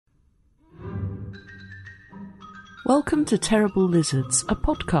Welcome to Terrible Lizards, a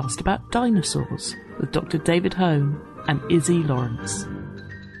podcast about dinosaurs with Dr. David Hone and Izzy Lawrence.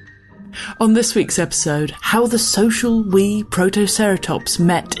 On this week's episode, how the social wee Protoceratops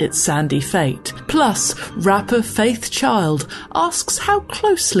met its sandy fate. Plus, rapper Faith Child asks how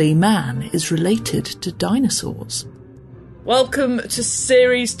closely man is related to dinosaurs. Welcome to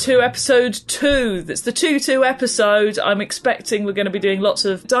Series 2, Episode 2. That's the 2-2 episode. I'm expecting we're going to be doing lots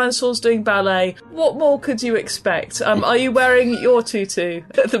of dinosaurs doing ballet. What more could you expect? Are you wearing your tutu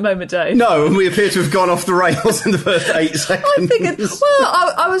at the moment, Dave? No, and we appear to have gone off the rails in the first 8 seconds. I figured,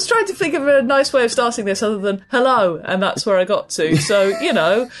 I was trying to think of a nice way of starting this other than hello, and that's where I got to. So, you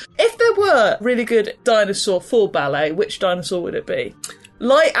know, if there were really good dinosaur for ballet, which dinosaur would it be?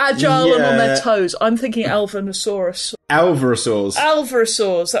 Light, agile, and on their toes. I'm thinking Alvarezsaurus.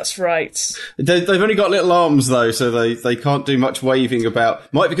 Alvarezsaurs, that's right. They've only got little arms, though, so they can't do much waving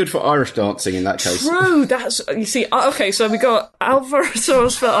about. Might be good for Irish dancing in that case. True, you see, okay, so we got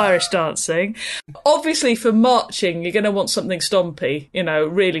Alvarezsaurus for Irish dancing. Obviously, for marching, you're going to want something stompy,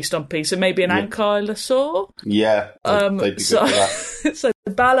 really stompy, so maybe an ankylosaur? Yeah, they'd be good for that. So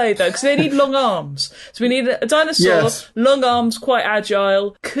the ballet, though, because they need long arms. So we need a dinosaur, long arms, quite agile.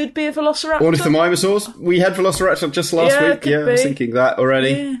 Could be a Velociraptor. Ornithomimosaurs. We had Velociraptor just last week. Yeah, I was thinking that already.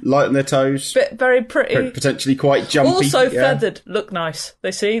 Yeah. Light on their toes. Very pretty. Potentially quite jumpy. Also feathered. Look nice.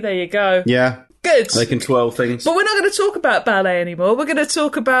 They see? There you go. Yeah. Good. They can twirl things. But we're not going to talk about ballet anymore. We're going to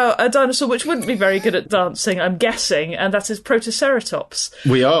talk about a dinosaur which wouldn't be very good at dancing, I'm guessing, and that is Protoceratops.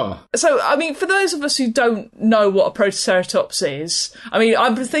 We are. So, I mean, for those of us who don't know what a Protoceratops is, I mean,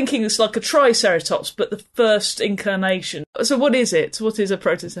 I'm thinking it's like a Triceratops, but the first incarnation. So what is it? What is a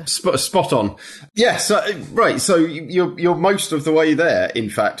Protoceratops? Spot on. Yes, right. So you're most of the way there,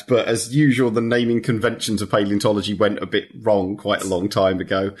 in fact, but as usual, the naming conventions of paleontology went a bit wrong quite a long time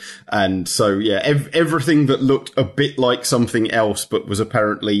ago. And so, everything that looked a bit like something else but was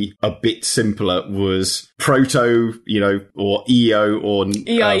apparently a bit simpler was proto, or EO or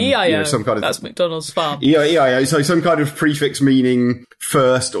EIO. Some kind of that's McDonald's farm. EIO, so some kind of prefix meaning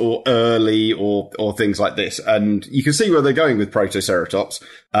first or early or things like this. And you can see where they're going with Protoceratops.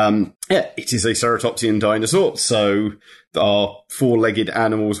 It is a ceratopsian dinosaur, so are four-legged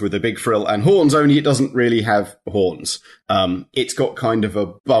animals with a big frill and horns, only it doesn't really have horns. It's got kind of a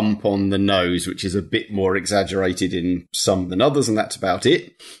bump on the nose, which is a bit more exaggerated in some than others, and that's about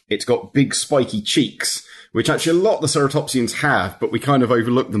it. It's got big spiky cheeks, which actually a lot of the ceratopsians have, but we kind of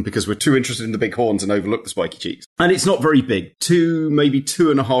overlook them because we're too interested in the big horns and overlook the spiky cheeks. And it's not very big. Maybe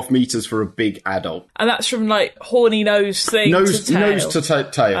 2.5 meters for a big adult. And that's from, horny nose thing to tail? Nose to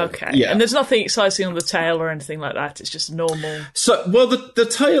tail. Okay. Yeah. And there's nothing exciting on the tail or anything like that. It's just normal. So, well, the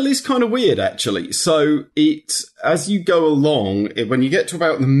tail is kind of weird, actually. So as you go along, when you get to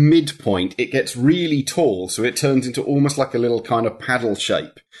about the midpoint, it gets really tall. So it turns into almost like a little kind of paddle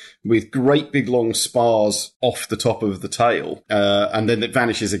shape, with great big long spars off the top of the tail, and then it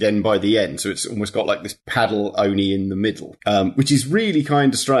vanishes again by the end, so it's almost got like this paddle only in the middle, which is really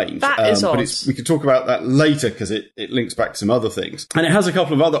kind of strange. That is odd. But we can talk about that later because it links back to some other things. And it has a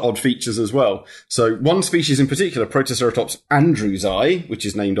couple of other odd features as well. So one species in particular, Protoceratops andrewsi, which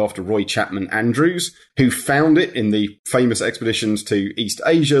is named after Roy Chapman Andrews, who found it in the famous expeditions to East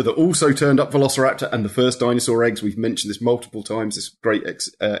Asia that also turned up Velociraptor and the first dinosaur eggs. We've mentioned this multiple times, this great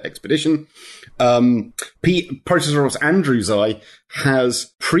expedition. Protoceratops andrewsi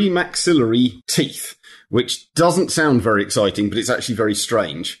has premaxillary teeth, which doesn't sound very exciting, but it's actually very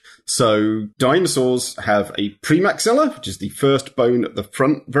strange. So dinosaurs have a premaxilla, which is the first bone at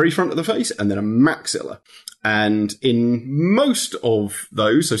the very front of the face, and then a maxilla. And in most of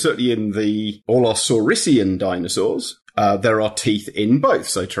those, so certainly in the Allosaurisian dinosaurs, there are teeth in both.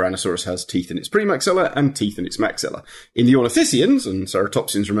 So Tyrannosaurus has teeth in its premaxilla and teeth in its maxilla. In the ornithischians, and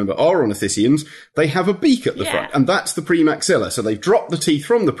ceratopsians, remember, are ornithischians, they have a beak at the front, and that's the premaxilla. So they've dropped the teeth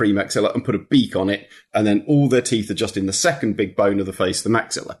from the premaxilla and put a beak on it, and then all their teeth are just in the second big bone of the face, the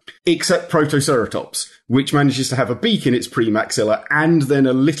maxilla. Except Protoceratops, which manages to have a beak in its premaxilla and then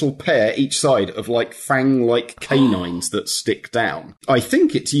a little pair each side of fang-like canines that stick down. I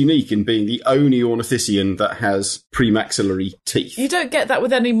think it's unique in being the only ornithischian that has premaxillary teeth. You don't get that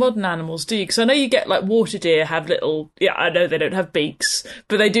with any modern animals, do you? Because I know you get water deer have little, I know they don't have beaks,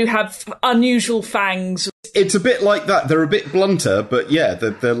 but they do have unusual fangs. It's a bit like that. They're a bit blunter, but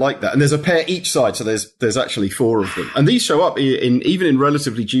they're like that. And there's a pair each side, so there's actually 4 of them. And these show up even in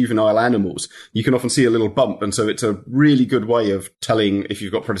relatively juvenile animals. You can often see a little bump, and so it's a really good way of telling if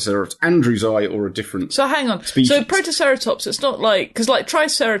you've got Protoceratops andrewsi or a different So hang on. species. So Protoceratops, it's not because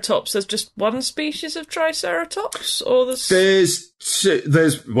Triceratops, there's just one species of Triceratops? Or There's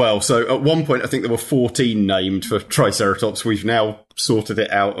So at one point I think there were 14 named for Triceratops. We've now sorted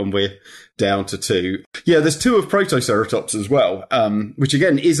it out and we're down to 2. Yeah, there's 2 of Protoceratops as well, which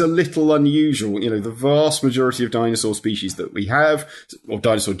again is a little unusual. The vast majority of dinosaur species that we have, or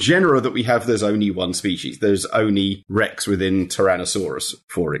dinosaur genera that we have, there's only 1 species. There's only Rex within Tyrannosaurus,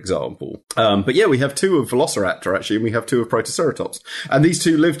 for example. But yeah, we have 2 of Velociraptor actually, and we have 2 of Protoceratops. And these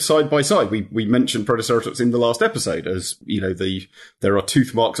 2 lived side by side. We mentioned Protoceratops in the last episode as, there are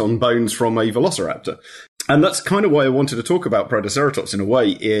tooth marks on bones from a Velociraptor. And that's kind of why I wanted to talk about Protoceratops in a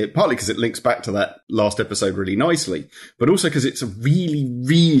way, partly because it links back to that last episode really nicely, but also because it's a really,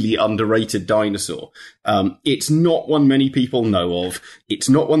 really underrated dinosaur. It's not one many people know of. It's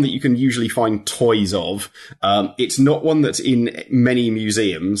not one that you can usually find toys of. It's not one that's in many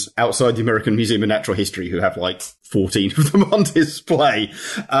museums outside the American Museum of Natural History, who have 14 of them on display.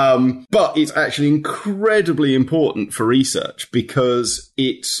 But it's actually incredibly important for research because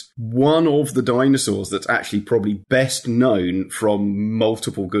it's one of the dinosaurs that's actually probably best known from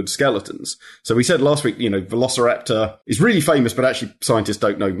multiple good skeletons. So we said last week, Velociraptor is really famous, but actually scientists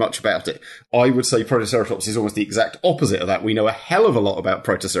don't know much about it. I would say Protoceratops is almost the exact opposite of that. We know a hell of a lot about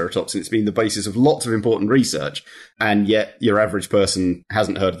Protoceratops, and it's been the basis of lots of important research, and yet your average person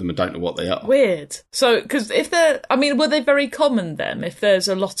hasn't heard of them and don't know what they are. Weird. So, because were they very common then, if there's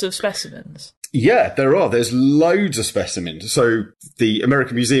a lot of specimens? Yeah, there are. There's loads of specimens. So the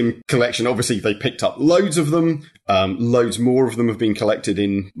American Museum collection, obviously they picked up loads of them. Loads more of them have been collected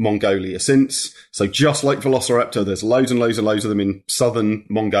in Mongolia since. So just like Velociraptor, there's loads and loads and loads of them in southern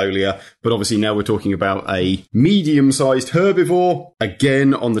Mongolia. But obviously now we're talking about a medium-sized herbivore,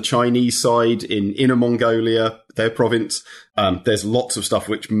 again on the Chinese side in Inner Mongolia, their province. There's lots of stuff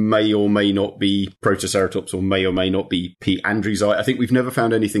which may or may not be Protoceratops or may not be P. andrewsi. I think we've never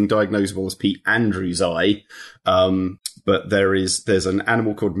found anything diagnosable as P. andrewsi. But there's an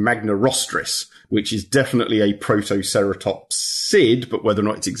animal called Magnorostris, which is definitely a Protoceratopsid, but whether or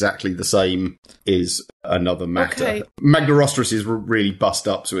not it's exactly the same is another matter. Okay. Magnorostris is really bust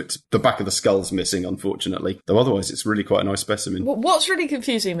up, so it's the back of the skull's missing, unfortunately. Though otherwise, it's really quite a nice specimen. What's really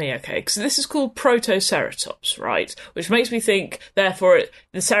confusing me, because this is called Protoceratops, right? Which makes me think, therefore,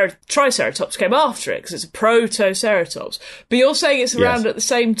 the Triceratops came after it, because it's a Protoceratops. But you're saying it's around at the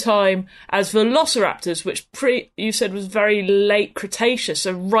same time as Velociraptors, which you said was very late Cretaceous,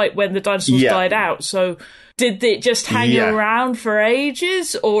 so right when the dinosaurs died out. So did it just hang around for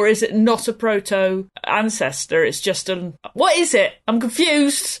ages, or is it not a proto-ancestor? It's just what is it? I'm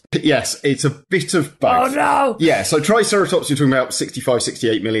confused. Yes, it's a bit of both. Oh, no! Yeah, so Triceratops, you're talking about 65,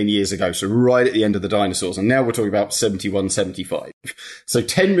 68 million years ago, so right at the end of the dinosaurs, and now we're talking about 71, 75. So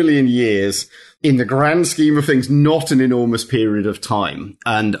 10 million years, in the grand scheme of things, not an enormous period of time.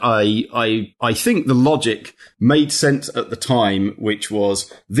 And I think the logic made sense at the time, which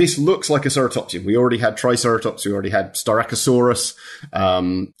was, this looks like a ceratopsian. We already had Triceratops, we already had Styracosaurus,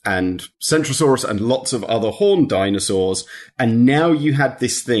 and Centrosaurus, and lots of other horned dinosaurs. And now you had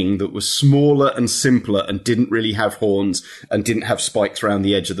this thing that was smaller and simpler and didn't really have horns and didn't have spikes around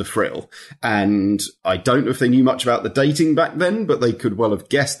the edge of the frill. And I don't know if they knew much about the dating back then, but they could well have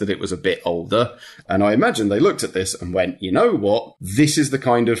guessed that it was a bit older. And I imagine they looked at this and went, you know what? This is the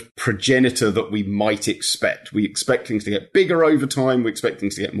kind of progenitor that we might expect. We expect things to get bigger over time. We expect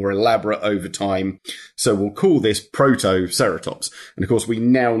things to get more elaborate over time. So we'll call this Protoceratops. And of course, we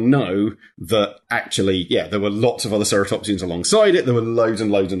now know that actually, there were lots of other ceratopsians alongside it. There were loads and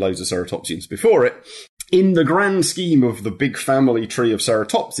loads and loads of ceratopsians before it. In the grand scheme of the big family tree of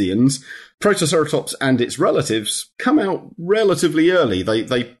ceratopsians, Protoceratops and its relatives come out relatively early.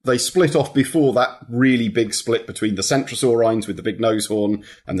 They split off before that really big split between the Centrosaurines with the big nose horn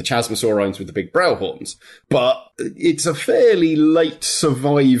and the Chasmosaurines with the big brow horns. But it's a fairly late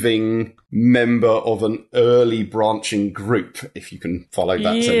surviving member of an early branching group, if you can follow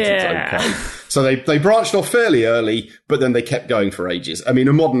that sentence okay. So they branched off fairly early, but then they kept going for ages. I mean,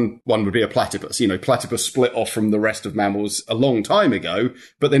 a modern one would be a platypus. Platypus split off from the rest of mammals a long time ago,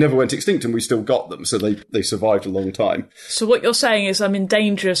 but they never went extinct and we still got them. So they survived a long time. So what you're saying is I'm in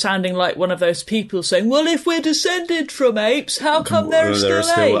danger of sounding like one of those people saying, well, if we're descended from apes, how come there are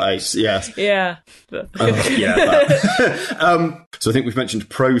still apes? Yes. Yeah. So I think we've mentioned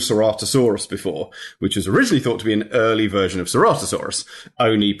Proceratosaurus before, which was originally thought to be an early version of Ceratosaurus.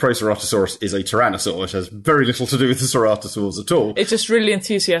 Only Proceratosaurus is a tyrannosaur, which has very little to do with the ceratosaurs at all. It's just really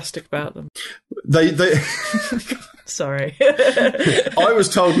enthusiastic about them. They Sorry. I was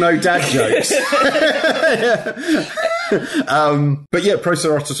told no dad jokes. But yeah,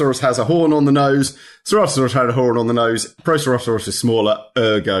 Proceratosaurus has a horn on the nose. Ceratosaurus had a horn on the nose. Proceratosaurus is smaller,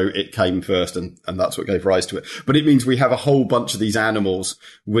 ergo it came first, and that's what gave rise to it. But it means we have a whole bunch of these animals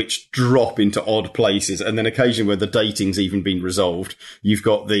which drop into odd places, and then occasionally where the dating's even been resolved, you've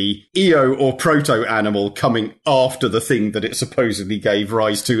got the Eo or proto-animal coming after the thing that it supposedly gave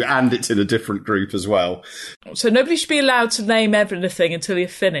rise to, and it's in a different group as well. So nobody should be allowed to name everything until you're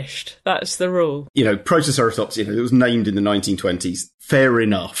finished. That's the rule. Protoceratops, it was named in the 1920s. Fair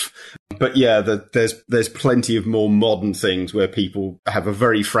enough. But yeah, there's plenty of more modern things where people have a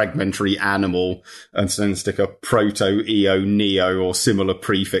very fragmentary animal and then stick a proto, eo, neo or similar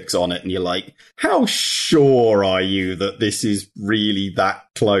prefix on it. And you're like, how sure are you that this is really that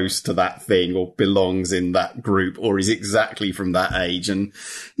close to that thing or belongs in that group or is exactly from that age? And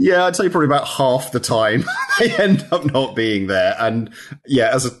yeah, I'd say probably about half the time they end up not being there. And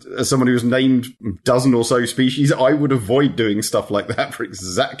yeah, as someone who's named a dozen or so species, I would avoid doing stuff like that for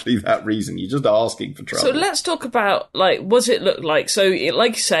exactly that reason. You're just asking for trouble. So let's talk about, what does it look like? So,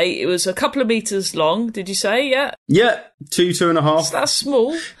 like you say, it was a couple of meters long, did you say? Yeah? Yeah, 2.5. So that's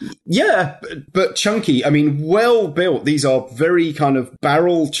small. Yeah, but chunky. I mean, well built. These are very kind of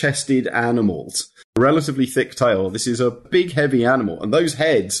barrel-chested animals. Relatively thick tail. This is a big, heavy animal. And those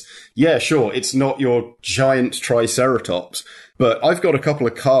heads, yeah, sure, it's not your giant Triceratops. But I've got a couple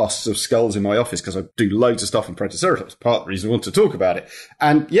of casts of skulls in my office because I do loads of stuff on Protoceratops. Part of the reason I want to talk about it.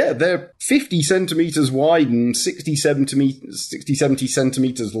 And yeah, they're 50 centimetres wide and 60, 70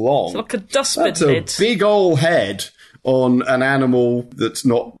 centimetres long. It's like a dustbin lid. That's a big old head on an animal that's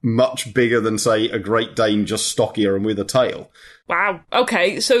not much bigger than, say, a Great Dane, just stockier and with a tail. Wow.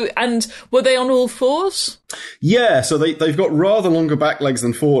 Okay. So, and were they on all fours? Yeah. So they've got rather longer back legs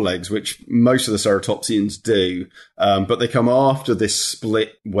than forelegs, which most of the ceratopsians do. But they come after this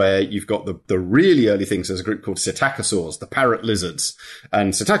split where you've got the really early things. There's a group called psittacosaurs, the parrot lizards.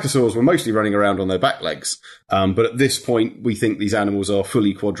 And psittacosaurs were mostly running around on their back legs. But at this point, we think these animals are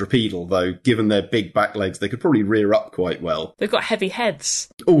fully quadrupedal, though given their big back legs, they could probably rear up quite well. They've got heavy heads.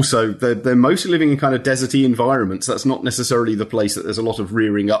 Also, they're mostly living in kind of deserty environments. That's not necessarily the place that there's a lot of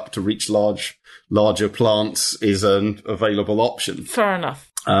rearing up to reach larger plants is an available option. Fair enough.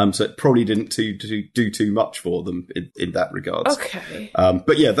 So it probably didn't do too much for them in that regard. Okay.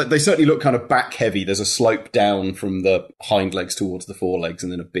 But yeah, they certainly look kind of back heavy. There's a slope down from the hind legs towards the forelegs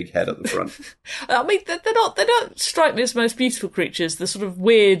and then a big head at the front. I mean, they don't strike me as the most beautiful creatures. The sort of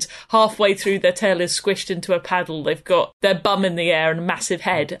weird, halfway through their tail is squished into a paddle. They've got their bum in the air and a massive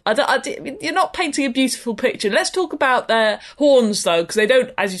head. You're not painting a beautiful picture. Let's talk about their horns, though, because they don't,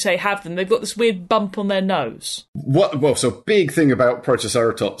 as you say, have them. They've got this weird bump on their nose. So big thing about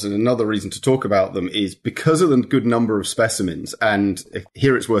Protoceratops, and another reason to talk about them, is because of the good number of specimens, and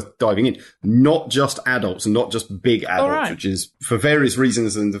here it's worth diving in, not just adults and not just big adults, which is for various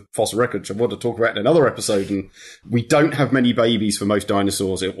reasons in the fossil record, which I want to talk about in another episode. And we don't have many babies for most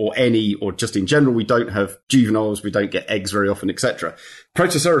dinosaurs, or just in general, we don't have juveniles, we don't get eggs very often, etc.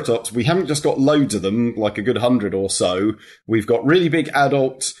 Protoceratops, we haven't just got loads of them, like a good 100 or so. We've got really big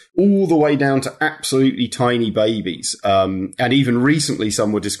adults all the way down to absolutely tiny babies. And even recently,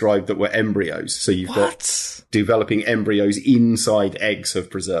 some were described that were embryos. So you've got developing embryos inside eggs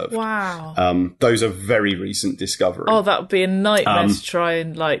have preserved. Wow. Those are very recent discoveries. Oh, that would be a nightmare to try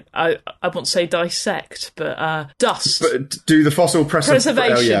and, I won't say dissect, but dust. But do the fossil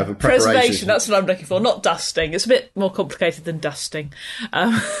preservation. Preservation, that's what I'm looking for, not dusting. It's a bit more complicated than dusting.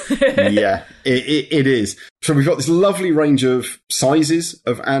 Yeah, it is. So we've got this lovely range of sizes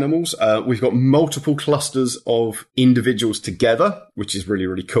of animals. We've got multiple clusters of individuals together, which is really,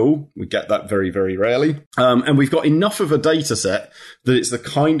 really cool. We get that very, very rarely. And we've got enough of a data set that it's the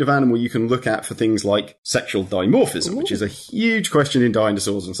kind of animal you can look at for things like sexual dimorphism, which is a huge question in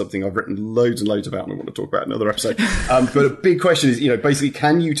dinosaurs and something I've written loads and loads about and I want to talk about in another episode. But a big question is, basically,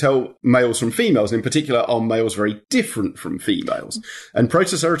 can you tell males from females? And in particular, are males very different from females? And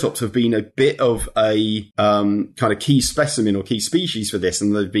Protoceratops have been a bit of a kind of key specimen or key species for this,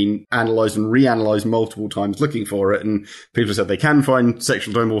 and they've been analysed and reanalyzed multiple times looking for it. And people have said they can find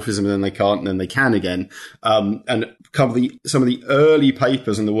sexual dimorphism, and then they can't, and then they can again. And some of the early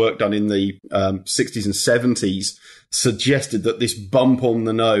papers and the work done in the 60s and 70s suggested that this bump on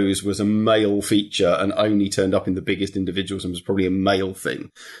the nose was a male feature and only turned up in the biggest individuals and was probably a male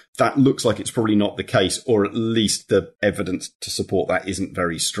thing. That looks like it's probably not the case, or at least the evidence to support that isn't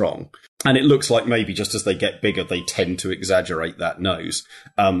very strong. And it looks like maybe just as they get bigger, they tend to exaggerate that nose.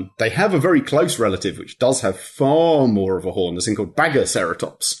 They have a very close relative, which does have far more of a horn, this thing called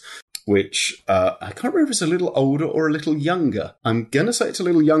Brasel, which I can't remember if it's a little older or a little younger. I'm going to say it's a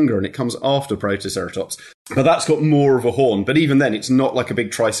little younger, and it comes after Protoceratops. But that's got more of a horn. But even then, it's not like a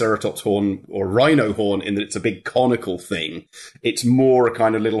big Triceratops horn or rhino horn in that it's a big conical thing. It's more a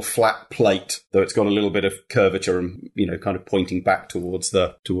kind of little flat plate, though it's got a little bit of curvature and, kind of pointing back towards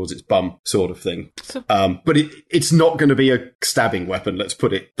its bum sort of thing. But it's not going to be a stabbing weapon, let's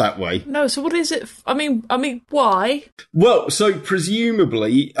put it that way. No, so what is it? I mean, why? Well, so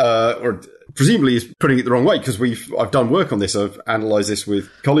presumably is putting it the wrong way, because I've done work on this. I've analysed this with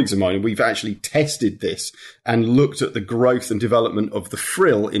colleagues of mine, and we've actually tested this and looked at the growth and development of the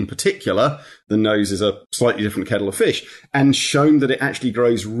frill in particular. The nose is a slightly different kettle of fish, and shown that it actually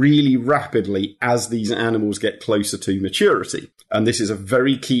grows really rapidly as these animals get closer to maturity. And this is a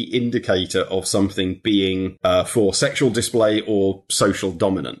very key indicator of something being for sexual display or social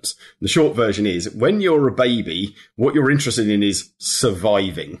dominance. The short version is, when you're a baby, what you're interested in is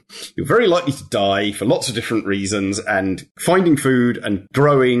surviving. You're very likely to die for lots of different reasons, and finding food and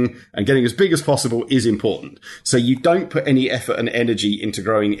growing and getting as big as possible is important. So you don't put any effort and energy into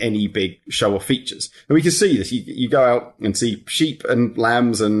growing any big show-off features. And we can see this. You go out and see sheep and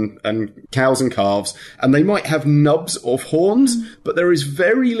lambs and cows and calves, and they might have nubs of horns, but there is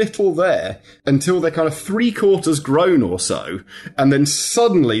very little there until they're kind of 3/4 grown or so, and then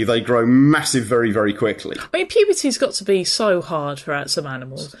suddenly they grow massive very, very quickly. I mean, puberty's got to be so hard for some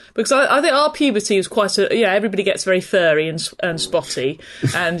animals, because I think our puberty is quite everybody gets very furry and spotty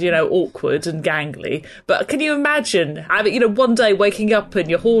and, awkward and gangly. But can you imagine having, one day waking up and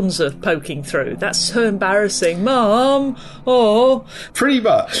your horns are poking through? That's so embarrassing. Mum! Oh! Pretty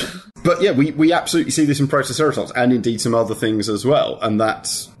much. But yeah, we absolutely see this in Protoceratops, and indeed some other things as well. And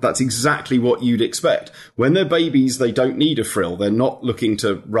that's exactly what you'd expect. When they're babies, they don't need a frill. They're not looking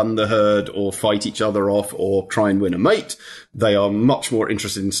to run the herd or fight each other off or try and win a mate. They are much more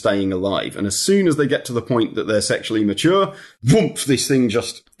interested in staying alive. And as soon as they get to the point that they're sexually mature, whoomp, this thing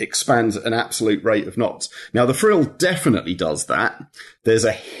just expands at an absolute rate of knots. Now, the frill definitely does that. There's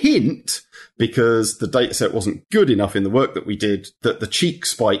a hint, because the dataset wasn't good enough in the work that we did, that the cheek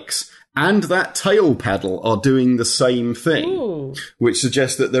spikes and that tail paddle are doing the same thing. Ooh. Which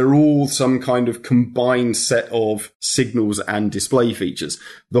suggests that they're all some kind of combined set of signals and display features.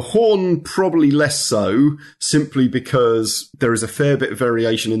 The horn probably less so, simply because there is a fair bit of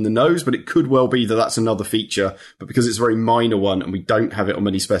variation in the nose, but it could well be that that's another feature. But because it's a very minor one and we don't have it on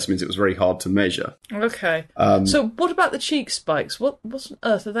many specimens, it was very hard to measure. Okay. So what about the cheek spikes? What on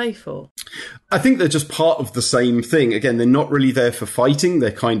earth are they for? I think they're just part of the same thing. Again, they're not really there for fighting.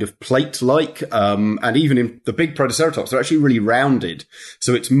 They're kind of plate-like. And even in the big Protoceratops, they're actually really rounded.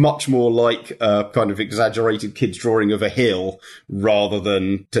 So it's much more like a kind of exaggerated kid's drawing of a hill, rather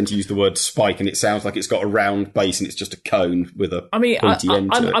than tend to use the word spike, and it sounds like it's got a round base and it's just a cone with a pointy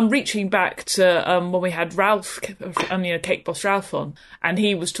end to it. I'm reaching back to when we had Ralph, Cake Boss Ralph on, and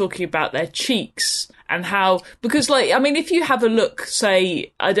he was talking about their cheeks and how, because if you have a look,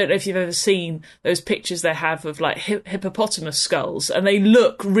 say, I don't know if you've ever seen those pictures they have of like hippopotamus skulls, and they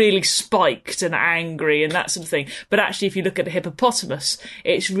look really spiked and angry and that sort of thing. But actually, if you look at a hippopotamus,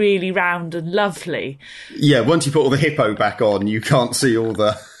 it's really round and lovely. Yeah, once you put all the hippo back on, you can't see all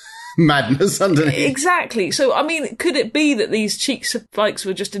the madness underneath. Exactly. So, could it be that these cheek spikes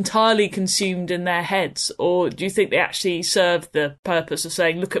were just entirely consumed in their heads? Or do you think they actually serve the purpose of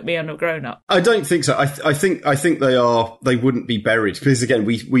saying, look at me, I'm a grown-up? I don't think so. I think they wouldn't be buried. Because again,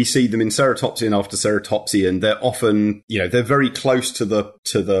 we see them in Ceratopsian after Ceratopsian. They're often, they're very close to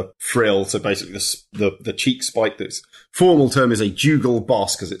the frill. So basically the cheek spike, that's formal term is a jugal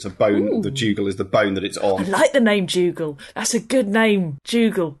boss, because it's a bone. Ooh. The jugal is the bone that it's on. I like the name jugal. That's a good name,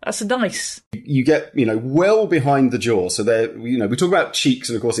 jugal. That's nice. You get, well behind the jaw. So they're, we talk about cheeks,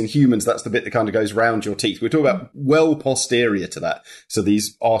 and of course in humans, that's the bit that kind of goes round your teeth. We talk about well posterior to that. So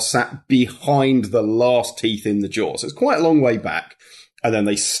these are sat behind the last teeth in the jaw. So it's quite a long way back. And then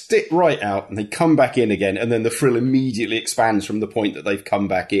they stick right out and they come back in again. And then the frill immediately expands from the point that they've come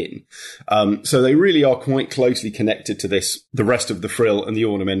back in. So they really are quite closely connected to the rest of the frill and the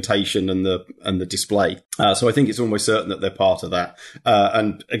ornamentation and the display. So I think it's almost certain that they're part of that.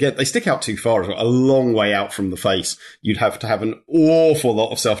 And again, they stick out too far as well, a long way out from the face. You'd have to have an awful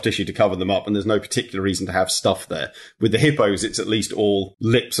lot of soft tissue to cover them up. And there's no particular reason to have stuff there. With the hippos, it's at least all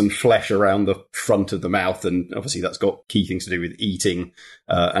lips and flesh around the front of the mouth. And obviously that's got key things to do with eating.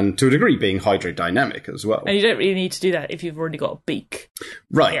 And to a degree being hydrodynamic as well. And you don't really need to do that if you've already got a beak.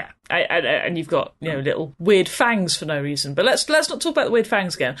 Right. Yeah. And you've got, little weird fangs for no reason. But let's not talk about the weird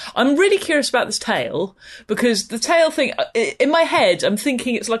fangs again. I'm really curious about this tail, because the tail thing, in my head, I'm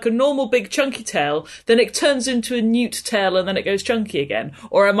thinking it's like a normal big chunky tail, then it turns into a newt tail and then it goes chunky again.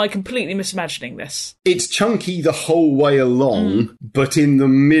 Or am I completely misimagining this? It's chunky the whole way along, but in the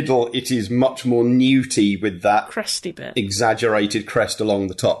middle it is much more newty with that cresty bit, exaggerated crest along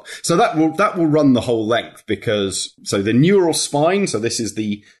the top. So that will run the whole length, because so the neural spine, so this is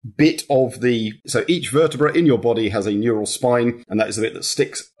the bit of so each vertebra in your body has a neural spine, and that is the bit that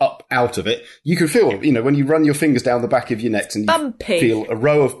sticks up out of it. You can feel, when you run your fingers down the back of your neck and you feel a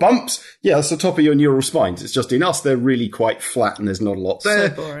row of bumps. Yeah, that's the top of your neural spines. It's just in us, they're really quite flat and there's not a lot there.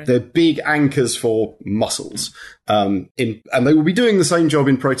 So boring. They're big anchors for muscles. And they will be doing the same job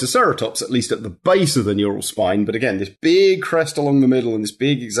in Protoceratops, at least at the base of the neural spine. But again, this big crest along the middle and this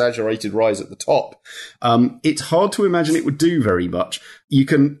big exaggerated rise at the top. It's hard to imagine it would do very much. You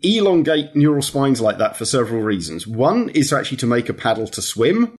can elongate neural spines like that for several reasons. One is actually to make a paddle to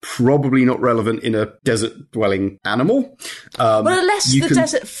swim, probably not relevant in a desert-dwelling animal. Well, unless the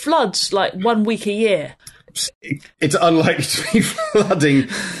desert floods like 1 week a year. It's unlikely to be flooding.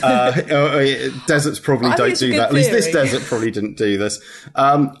 Deserts probably don't do that. At least this desert probably didn't do this.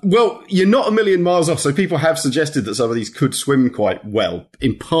 Well, you're not a million miles off, so people have suggested that some of these could swim quite well,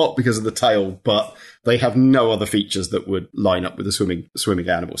 in part because of the tail, but they have no other features that would line up with a swimming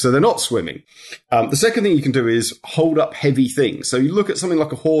animal. So they're not swimming. The second thing you can do is hold up heavy things. So you look at something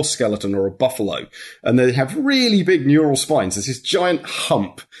like a horse skeleton or a buffalo, and they have really big neural spines. There's this giant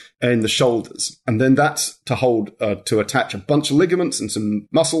hump in the shoulders. And then that's to attach a bunch of ligaments and some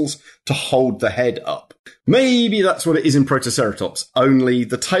muscles to hold the head up. Maybe that's what it is in Protoceratops, only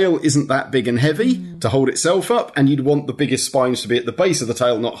the tail isn't that big and heavy to hold itself up, and you'd want the biggest spines to be at the base of the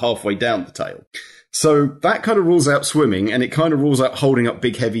tail, not halfway down the tail. So that kind of rules out swimming, and it kind of rules out holding up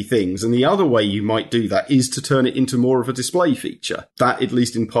big, heavy things. And the other way you might do that is to turn it into more of a display feature. That, at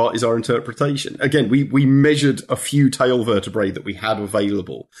least in part, is our interpretation. Again, we measured a few tail vertebrae that we had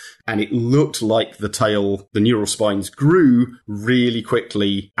available, and it looked like the neural spines grew really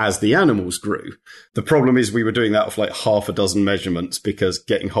quickly as the animals grew. The problem is we were doing that off like half a dozen measurements, because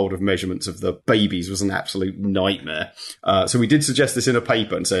getting hold of measurements of the babies was an absolute nightmare. So we did suggest this in a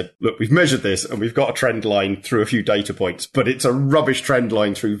paper and said, look, we've measured this and we've got a trend line through a few data points, but it's a rubbish trend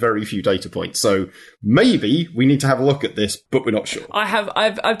line through very few data points. So maybe we need to have a look at this, but we're not sure.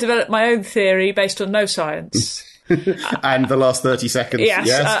 I've developed my own theory based on no science. And the last 30 seconds.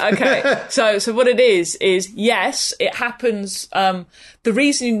 Yes. Okay. So what it is yes, it happens. The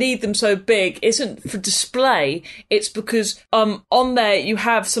reason you need them so big isn't for display. It's because on there you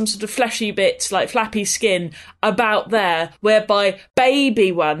have some sort of fleshy bits like flappy skin about there, whereby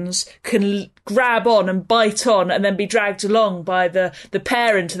baby ones can grab on and bite on and then be dragged along by the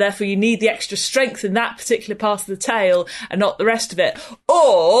parent. Therefore, you need the extra strength in that particular part of the tail and not the rest of it.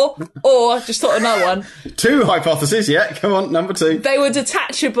 Or just thought of another one. Two hypotheses, yeah. Come on, number two. They were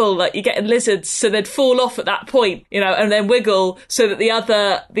detachable, like you get in lizards, so they'd fall off at that point, and then wiggle so that the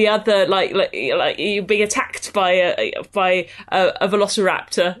other like you're being attacked by a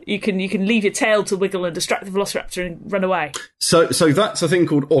velociraptor. You can leave your tail to wiggle and distract the velociraptor and run away. So that's a thing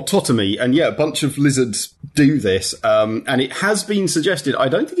called autotomy, and yeah, a bunch of lizards do this, and it has been suggested. I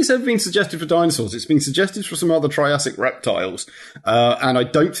don't think it's ever been suggested for dinosaurs. It's been suggested for some other Triassic reptiles, and I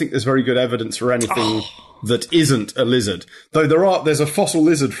don't think there's very good evidence for anything that isn't a lizard. Though there's a fossil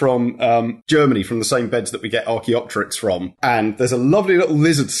lizard from Germany, from the same beds that we get Archaeopteryx from, and there's a lovely little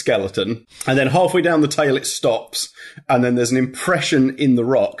lizard skeleton, and then halfway down the tail it stops, and then there's an impression in the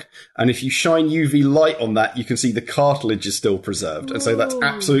rock, and if you shine UV light on that, you can see the cartilage is still preserved. And so that's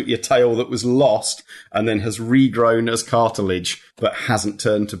absolutely a tail that was lost and then has regrown as cartilage but hasn't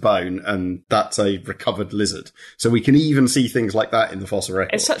turned to bone, and that's a recovered lizard. So we can even see things like that in the fossil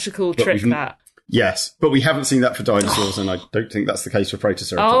record. It's such a cool trick, that. Yes, but we haven't seen that for dinosaurs, and I don't think that's the case for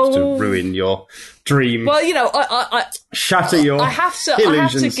Protoceratops, to ruin your dream. Well, I shatter your I have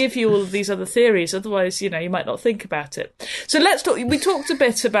to give you all of these other theories, otherwise, you might not think about it. So let's talk. We talked a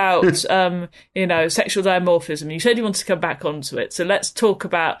bit about, sexual dimorphism. You said you wanted to come back onto it, so let's talk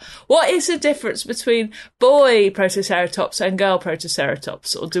about what is the difference between boy Protoceratops and girl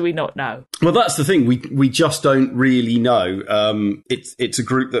Protoceratops, or do we not know? Well, that's the thing. We just don't really know. It's a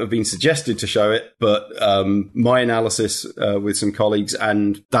group that have been suggested to show it, but my analysis with some colleagues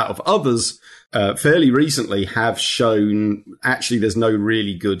and that of others fairly recently have shown actually there's no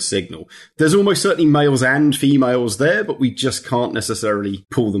really good signal. There's almost certainly males and females there, but we just can't necessarily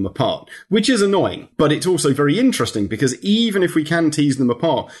pull them apart, which is annoying. But it's also very interesting, because even if we can tease them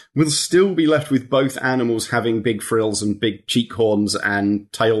apart, we'll still be left with both animals having big frills and big cheek horns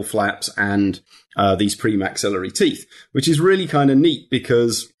and tail flaps and these premaxillary teeth, which is really kind of neat,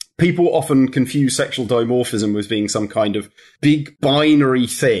 because people often confuse sexual dimorphism with being some kind of big binary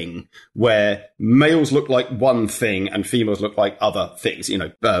thing where males look like one thing and females look like other things.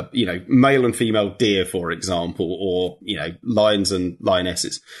 Male and female deer, for example, or, lions and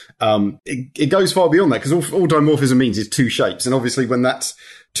lionesses. It goes far beyond that because all dimorphism means is two shapes. And obviously when that's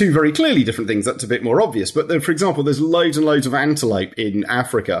two very clearly different things, that's a bit more obvious. But for example, there's loads and loads of antelope in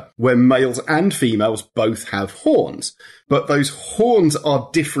Africa where males and females both have horns. But those horns are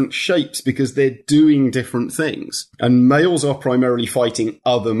different shapes because they're doing different things. And males are primarily fighting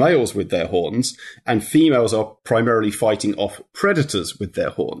other males with their horns, and females are primarily fighting off predators with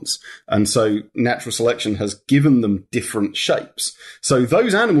their horns. And so natural selection has given them different shapes. So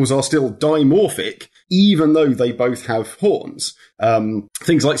those animals are still dimorphic, even though they both have horns.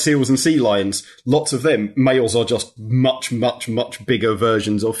 Things like seals and sea lions, lots of them, males are just much, much, much bigger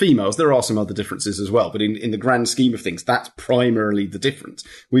versions of females. There are some other differences as well, but in the grand scheme of things, that's primarily the difference.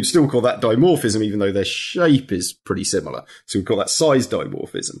 We'd still call that dimorphism, even though their shape is pretty similar. So we call that size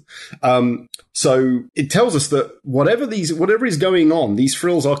dimorphism. So it tells us that whatever is going on, these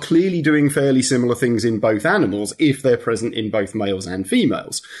frills are clearly doing fairly similar things in both animals if they're present in both males and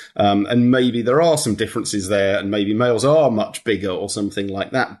females. And maybe there are some differences there, and maybe males are much bigger or something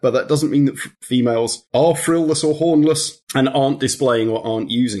like that. But that doesn't mean that females are frillless or hornless and aren't displaying or aren't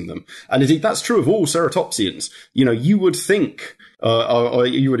using them. And indeed, that's true of all ceratopsians. You would think, or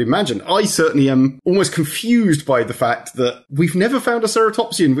you would imagine, I certainly am almost confused by the fact that we've never found a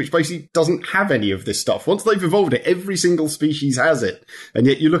ceratopsian which basically doesn't have any of this stuff. Once they've evolved it, every single species has it. And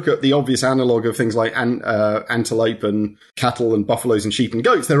yet you look at the obvious analogue of things like antelope and cattle and buffaloes and sheep and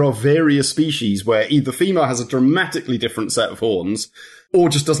goats, there are various species where either female has a dramatically different set of horns or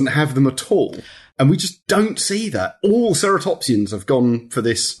just doesn't have them at all. And we just don't see that. All ceratopsians have gone for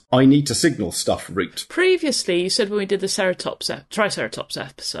this I need to signal stuff route. Previously, you said when we did the Triceratops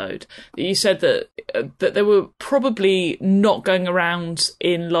episode, that you said that they were probably not going around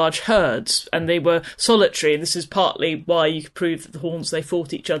in large herds and they were solitary. And this is partly why you could prove that the horns, they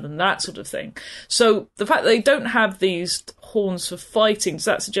fought each other and that sort of thing. So the fact that they don't have these horns for fighting, does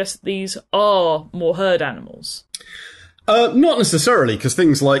that suggest that these are more herd animals? Not necessarily, because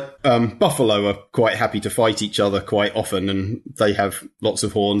things like buffalo are quite happy to fight each other quite often, and they have lots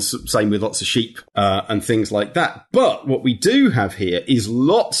of horns, same with lots of sheep and things like that. But what we do have here is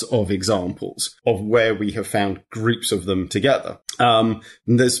lots of examples of where we have found groups of them together.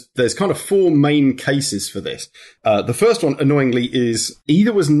 There's kind of four main cases for this. The first one, annoyingly, is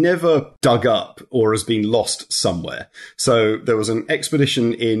either was never dug up or has been lost somewhere. So there was an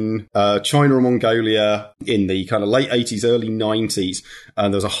expedition in China or Mongolia in the kind of late 80s, early 90s,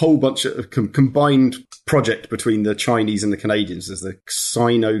 and there was a whole bunch of combined project between the Chinese and the Canadians. There's the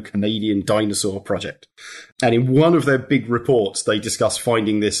Sino-Canadian Dinosaur Project. And in one of their big reports, they discuss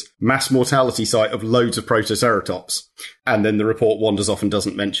finding this mass mortality site of loads of Protoceratops. And then the report wanders off and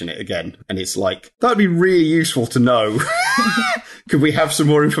doesn't mention it again. And it's like, that'd be really useful to know. Could we have some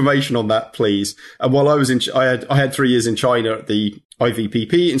more information on that, please? And while I was I had 3 years in China at the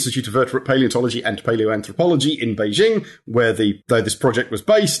IVPP, Institute of Vertebrate Paleontology and Paleoanthropology in Beijing, where this project was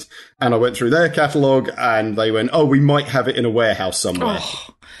based. And I went through their catalogue and they went, oh, we might have it in a warehouse somewhere. Oh.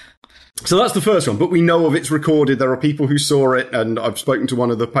 So that's the first one, but we know of it's recorded. There are people who saw it, and I've spoken to one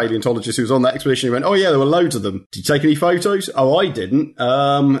of the paleontologists who was on that expedition who went, oh yeah, there were loads of them. Did you take any photos? Oh, I didn't.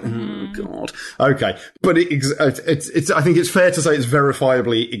 Oh God. Okay. But I think it's fair to say it's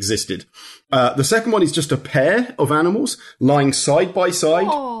verifiably existed. The second one is just a pair of animals lying side by side.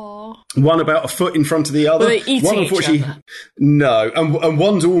 Aww. One about a foot in front of the other. Were they eating each other? No, and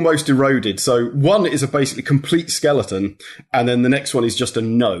one's almost eroded. So one is a basically complete skeleton, and then the next one is just a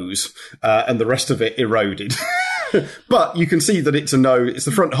nose, and the rest of it eroded. But you can see that it's a nose. It's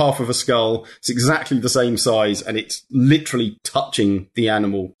the front half of a skull. It's exactly the same size, and it's literally touching the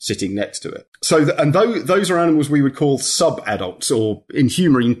animal sitting next to it. So, those are animals we would call sub-adults, or in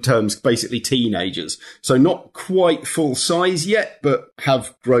humouring terms, basically teenagers. So not quite full size yet, but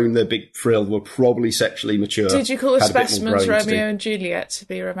have grown their big frill, were probably sexually mature. Did you call the specimens Romeo and Juliet to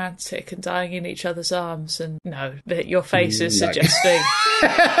be romantic and dying in each other's arms? And no, your face is suggesting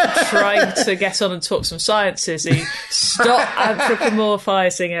trying to get on and talk some science, Izzy. Stop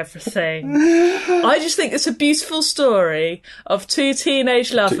anthropomorphizing everything. I just think it's a beautiful story of two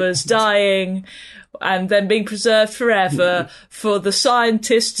teenage lovers dying and then being preserved forever for the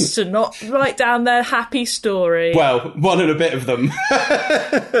scientists to not write down their happy story. Well, one and a bit of them.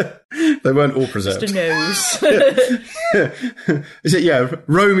 They weren't all preserved. Just a nose. Is it,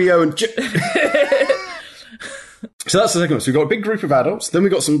 Romeo and... So that's the second one. So we've got a big group of adults, then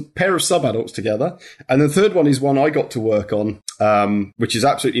we've got some pair of sub-adults together, and the third one is one I got to work on, which is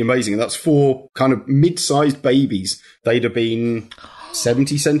absolutely amazing. And that's 4 kind of mid-sized babies. They'd have been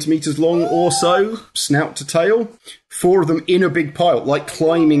 70 centimetres long or so, snout to tail. 4 of them in a big pile, like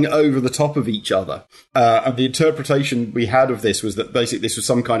climbing over the top of each other. And the interpretation we had of this was that basically this was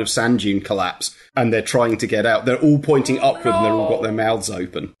some kind of sand dune collapse, and they're trying to get out. They're all pointing upward, and they've all got their mouths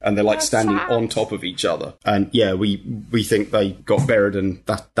open, and they're like standing on top of each other. And yeah, we think they got buried, and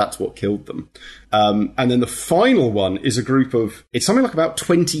that's what killed them. And then the final one is a group of, it's something like about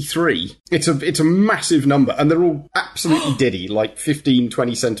 23. It's a massive number, and they're all absolutely diddy, like 15,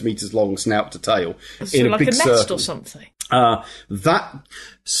 20 centimetres long, snout to tail, so in a like big a nest circle. or something.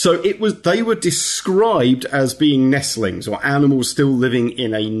 They were described as being nestlings, or animals still living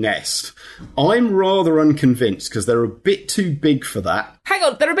in a nest. I'm rather unconvinced, because they're a bit too big for that. Hang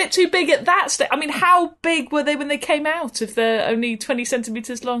on, they're a bit too big at that stage. I mean, how big were they when they came out, if they're only 20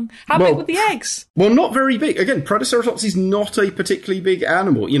 centimetres long? How big were the eggs? Well, not very big. Again, Protoceratops is not a particularly big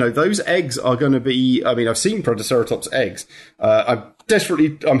animal. You know, those eggs are going to be, I mean, I've seen Protoceratops eggs.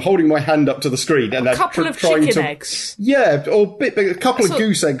 I'm holding my hand up to the screen. And a couple of chicken eggs. Yeah, or a bit big, a couple of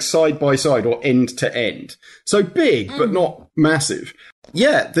goose eggs side by side or end to end. So big, but not massive.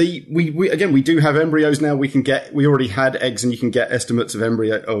 Yeah, we do have embryos now. We already had eggs, and you can get estimates of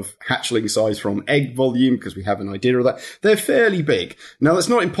hatchling size from egg volume, because we have an idea of that. They're fairly big. Now, it's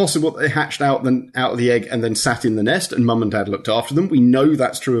not impossible that they hatched out of the egg and then sat in the nest, and mum and dad looked after them. We know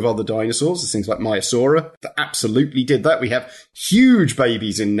that's true of other dinosaurs. There's things like Myosaura that absolutely did that. We have huge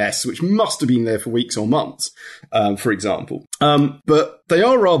babies in nests, which must have been there for weeks or months, for example. But they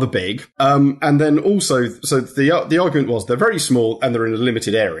are rather big. And then also, so the argument was they're very small and they're in a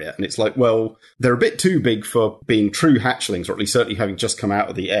limited area. And it's like, well, they're a bit too big for being true hatchlings, or at least certainly having just come out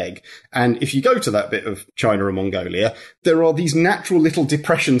of the egg. And if you go to that bit of China and Mongolia, there are these natural little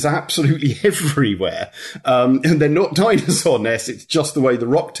depressions absolutely everywhere. And they're not dinosaur nests. It's just the way the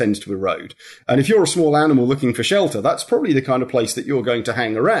rock tends to erode. And if you're a small animal looking for shelter, that's probably the kind of place that you're going to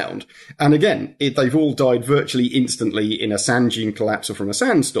hang around. And again, they've all died virtually instantly in a sand dune collapse or from a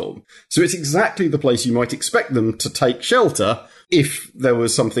sandstorm. So it's exactly the place you might expect them to take shelter if there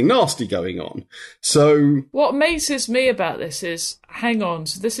was something nasty going on. So what amazes me about this is, hang on,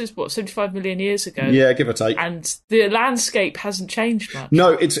 so this is 75 million years ago? Yeah, give or take. And the landscape hasn't changed much. No,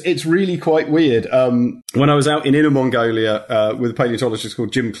 it's really quite weird. When I was out in Inner Mongolia with a paleontologist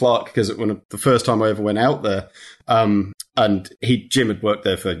called Jim Clark, because the first time I ever went out there, and Jim had worked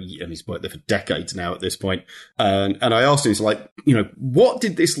there he's worked there for decades now at this point. And I asked him, he's like, what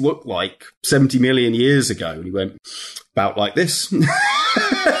did this look like 70 million years ago? And he went, about like this.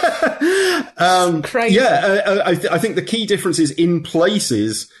 Crazy. Yeah, I think the key difference is in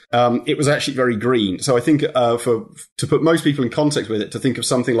places, it was actually very green. So I think to put most people in context with it, to think of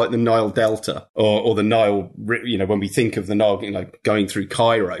something like the Nile Delta or the Nile, when we think of the Nile, going through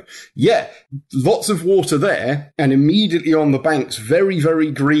Cairo. Yeah, lots of water there, and immediately on the banks, very,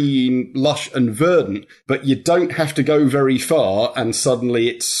 very green, lush and verdant. But you don't have to go very far, and suddenly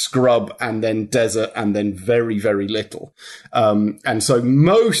it's scrub and then desert and then very, very little. And so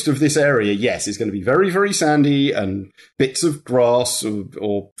most of this area, yes, is going to be very, very sandy, and bits of grass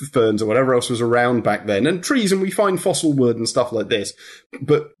or ferns or whatever else was around back then, and trees, and we find fossil wood and stuff like this.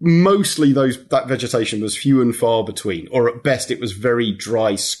 But mostly that vegetation was few and far between, or at best it was very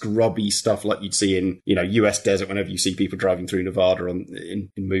dry, scrubby stuff like you'd see in, US desert whenever you see people driving through Nevada in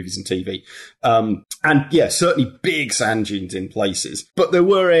movies and TV. And yeah, certainly big sand dunes in places, but there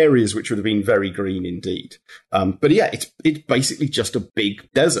were areas which would have been very green indeed. But yeah, it's basically just a big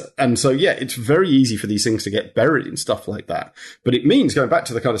desert. And so yeah, it's very easy for these things to get buried and stuff like that. But it means, going back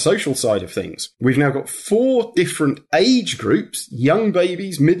to the kind of social side of things, we've now got 4 different age groups: young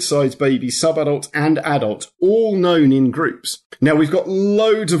babies, mid-sized babies, sub-adults and adults, all known in groups. Now we've got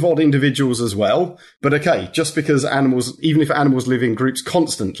loads of odd individuals as well, but okay, just because even if animals live in groups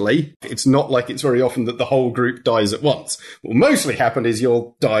constantly, it's not like it's very often that the whole group dies at once. What will mostly happen is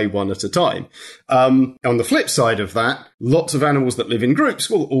you'll die one at a time. On the flip side of that, lots of animals that live in groups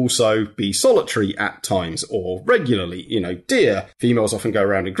will also be solitary at times or regularly. Deer, females often go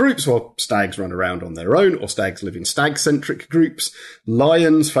around in groups, while stags run around on their own, or stags live in stag-centric groups.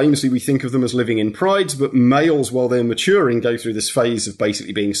 Lions, famously, we think of them as living in prides, but males, while they're maturing, go through this phase of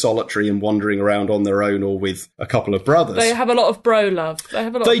basically being solitary and wandering around on their own or with a couple of brothers. They have a lot of bro love.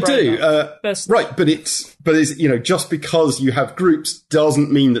 They do. Right, but it's just because you have groups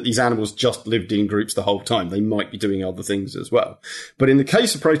doesn't mean that these animals just lived in groups the whole time. They might be doing other things as well. But in the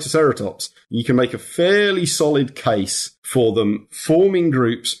case of Protoceratops, you can make a fairly solid case for them forming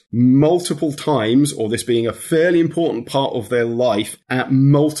groups multiple times, or this being a fairly important part of their life at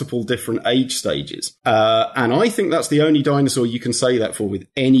multiple different age stages. And I think that's the only dinosaur you can say that for with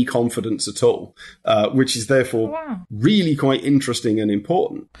any confidence at all, which is therefore really quite interesting and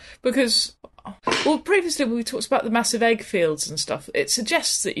important. Because, well, previously when we talked about the massive egg fields and stuff, it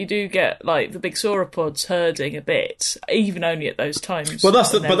suggests that you do get, like, the big sauropods herding a bit, even only at those times. Well,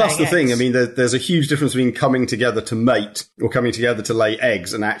 that's the thing. I mean, there's a huge difference between coming together to mate or coming together to lay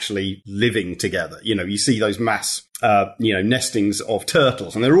eggs and actually living together. You know, you see those mass, nestings of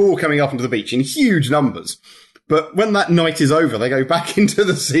turtles, and they're all coming up onto the beach in huge numbers. But when that night is over, they go back into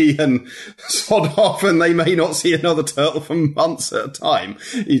the sea and sod off, and they may not see another turtle for months at a time.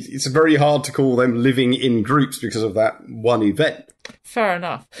 It's very hard to call them living in groups because of that one event. Fair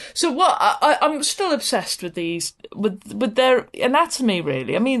enough. So what I'm still obsessed with these, with their anatomy,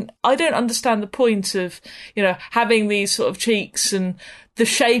 really. I mean, I don't understand the point of, having these sort of cheeks and the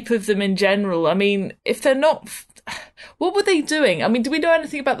shape of them in general. I mean, if they're not... What were they doing? I mean, do we know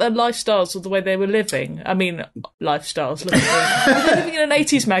anything about their lifestyles or the way they were living? I mean, lifestyles. Were they living in an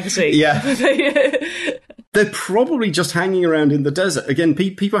 80s magazine? Yeah. They're probably just hanging around in the desert. Again,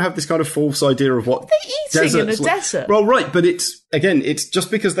 people have this kind of false idea of what they're eating in a desert. Well, right, but it's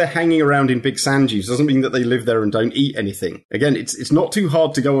just because they're hanging around in big sand dunes doesn't mean that they live there and don't eat anything. Again, it's not too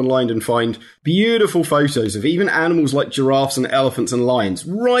hard to go online and find beautiful photos of even animals like giraffes and elephants and lions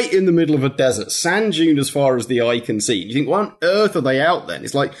right in the middle of a desert, sand dune as far as the eye can see. You think, why on earth are they out then?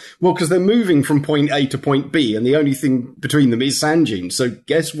 It's like, well, because they're moving from point A to point B, and the only thing between them is sand dunes. So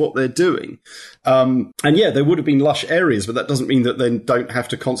guess what they're doing? And yeah, there would have been lush areas, but that doesn't mean that they don't have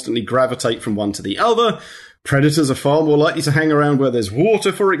to constantly gravitate from one to the other. Predators are far more likely to hang around where there's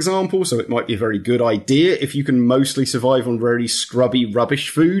water, for example, so it might be a very good idea if you can mostly survive on very scrubby rubbish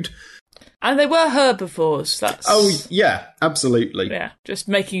food. And they were herbivores. Oh, yeah, absolutely. Yeah, just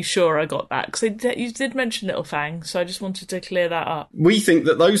making sure I got that. Because you did mention Little Fang, so I just wanted to clear that up. We think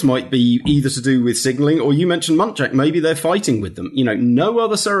that those might be either to do with signalling, or you mentioned muntjac. Maybe they're fighting with them. No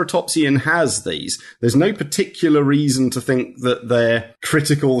other ceratopsian has these. There's no particular reason to think that they're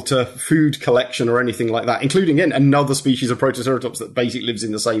critical to food collection or anything like that, including, again, another species of Protoceratops that basically lives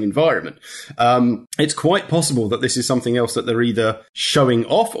in the same environment. It's quite possible that this is something else that they're either showing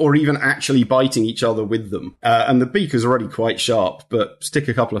off or even actually biting each other with them. And the beak is already quite sharp, but stick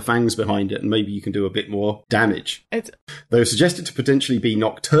a couple of fangs behind it and maybe you can do a bit more damage. They were suggested to potentially be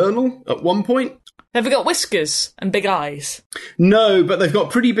nocturnal at one point. Have they got whiskers and big eyes? No, but they've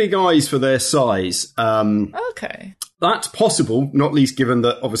got pretty big eyes for their size. Okay. That's possible, not least given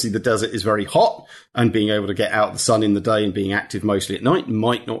that obviously the desert is very hot, and being able to get out the sun in the day and being active mostly at night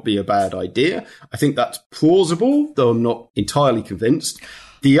might not be a bad idea. I think that's plausible, though I'm not entirely convinced.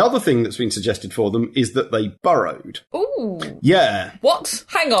 The other thing that's been suggested for them is that they burrowed. Ooh. Yeah. What?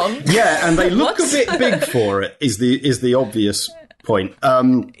 Hang on. Yeah, and they look a bit big for it, is the obvious point.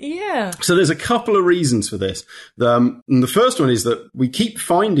 Yeah. So there's a couple of reasons for this. And the first one is that we keep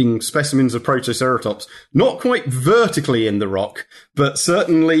finding specimens of Protoceratops not quite vertically in the rock, but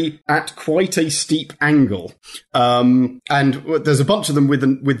certainly at quite a steep angle. And there's a bunch of them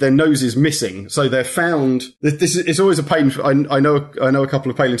with their noses missing. So they're found. It's always a pain. I know a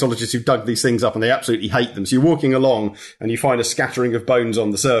couple of paleontologists who've dug these things up, and they absolutely hate them. So you're walking along and you find a scattering of bones on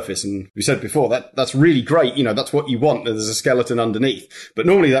the surface, and we said before that's really great. That's what you want. There's a skeleton underneath, but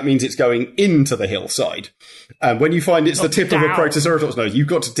normally that means it's going into the hillside. And when you find it's the tip of a Protoceratops nose, you've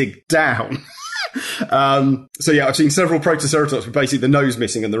got to dig down. So yeah, I've seen several Protoceratops with basically the nose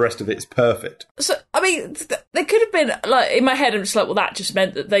missing and the rest of it is perfect. So, I mean, they could have been, like, in my head, I'm just like, well, that just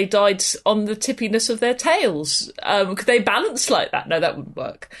meant that they died on the tippiness of their tails. Could they balance like that? No, that wouldn't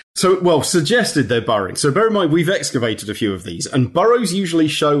work. So, well, suggested they're burrowing. So bear in mind, we've excavated a few of these, and burrows usually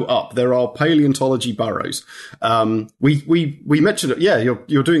show up. There are paleontology burrows. We mentioned it. Yeah,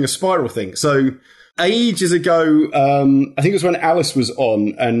 you're doing a spiral thing. So ages ago, I think it was when Alice was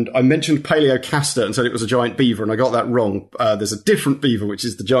on, and I mentioned Paleocastor and said it was a giant beaver, and I got that wrong. There's a different beaver, which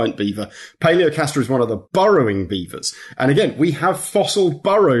is the giant beaver. Paleocastor is one of the burrowing beavers. And again, we have fossil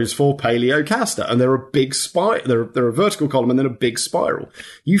burrows for Paleocastor, and they're a big they're a vertical column and then a big spiral.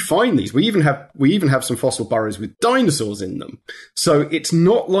 You find these. We even have some fossil burrows with dinosaurs in them. So it's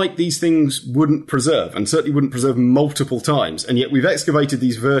not like these things wouldn't preserve, and certainly wouldn't preserve multiple times. And yet we've excavated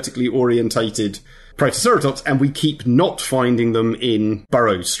these vertically orientated Protoceratops, and we keep not finding them in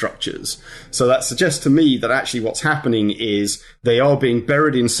burrow structures. So that suggests to me that actually what's happening is they are being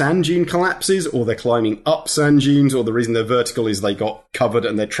buried in sand dune collapses, or they're climbing up sand dunes, or the reason they're vertical is they got covered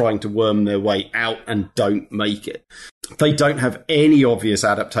and they're trying to worm their way out and don't make it. They don't have any obvious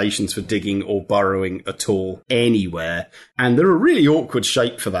adaptations for digging or burrowing at all anywhere. And they're a really awkward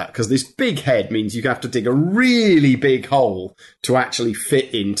shape for that, because this big head means you have to dig a really big hole to actually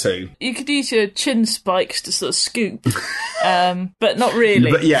fit into. You could use your chin spikes to sort of scoop, but not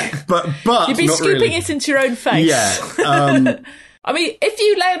really. But you'd be not scooping really. it into your own face. Yeah. I mean, if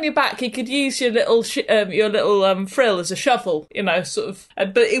you lay on your back, you could use your little frill as a shovel, sort of.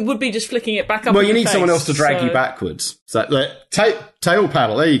 But it would be just flicking it back up. Well, you need someone else to drag you backwards. So, tail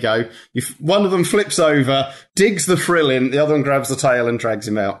paddle. There you go. If one of them flips over, digs the frill in, the other one grabs the tail and drags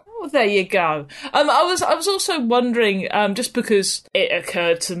him out. Well, there you go. I was also wondering, just because it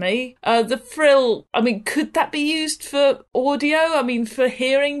occurred to me, the frill. I mean, could that be used for audio? I mean, for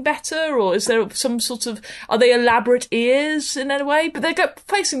hearing better, or is there some sort of? Are they elaborate ears in any way? But they're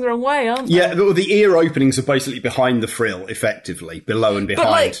facing the wrong way, aren't they? Yeah, the ear openings are basically behind the frill, effectively, below and behind.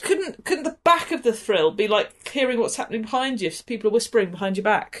 But like, couldn't the back of the frill be like hearing what's happening behind you? If people are whispering behind your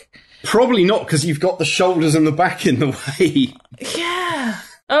back. Probably not, because you've got the shoulders and the back in the way. Yeah.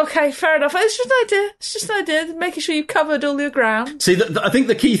 Okay, fair enough. It's just an idea. Making sure you've covered all your ground. See, I think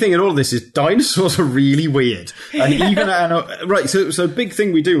the key thing in all of this is dinosaurs are really weird. And even right, so big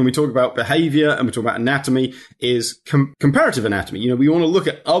thing we do when we talk about behaviour and we talk about anatomy is comparative anatomy. We want to look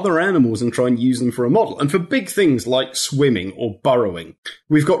at other animals and try and use them for a model. And for big things like swimming or burrowing,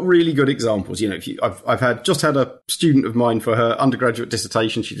 we've got really good examples. I've just had a student of mine for her undergraduate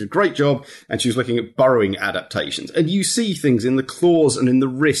dissertation. She did a great job, and she was looking at burrowing adaptations. And you see things in the claws and in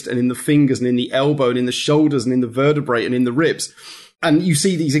the wrist and in the fingers and in the elbow and in the shoulders and in the vertebrae and in the ribs. And you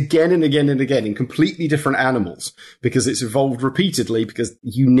see these again and again and again in completely different animals, because it's evolved repeatedly, because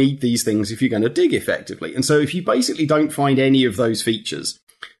you need these things if you're going to dig effectively. And so if you basically don't find any of those features,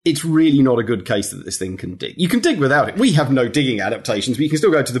 it's really not a good case that this thing can dig. You can dig without it. We have no digging adaptations, but you can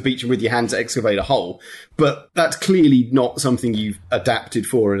still go to the beach and with your hands excavate a hole. But that's clearly not something you've adapted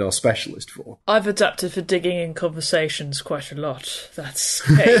for and are specialist for. I've adapted for digging in conversations quite a lot. That's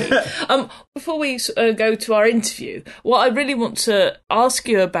okay. Before we go to our interview, what I really want to ask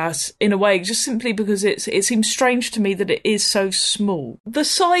you about, in a way, just simply because it seems strange to me that it is so small. The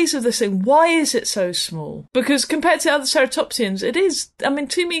size of this thing, why is it so small? Because compared to other ceratopsians, it is,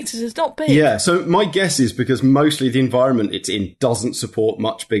 2 meters is not big. Yeah, so my guess is because mostly the environment it's in doesn't support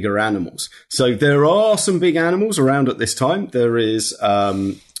much bigger animals. So there are some big animals around at this time. There is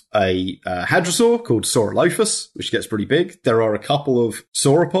a hadrosaur called Saurolophus, which gets pretty big. There are a couple of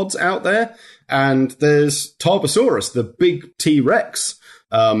sauropods out there. And there's Tarbosaurus, the big T-Rex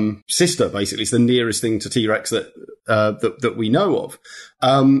sister, basically. It's the nearest thing to T-Rex that we know of.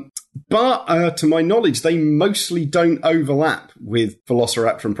 But to my knowledge, they mostly don't overlap with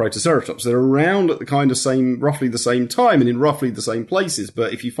Velociraptor and Protoceratops. They're around at the roughly the same time and in roughly the same places.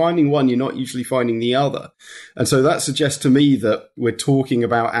 But if you're finding one, you're not usually finding the other. And so that suggests to me that we're talking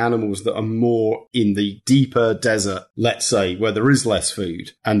about animals that are more in the deeper desert, let's say, where there is less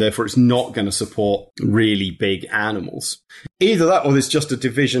food. And therefore, it's not going to support really big animals. Either that, or there's just a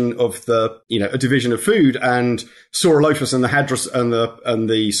division of a division of food, and Saurolophus and the Hadros and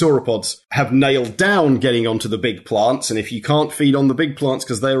the sauropods have nailed down getting onto the big plants. And if you can't feed on the big plants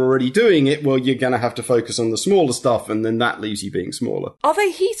because they're already doing it, well, you're going to have to focus on the smaller stuff, and then that leaves you being smaller. Are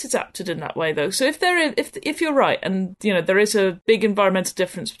they heat adapted in that way, though? So if you're right, and there is a big environmental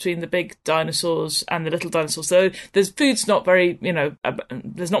difference between the big dinosaurs and the little dinosaurs, so there's food's not very,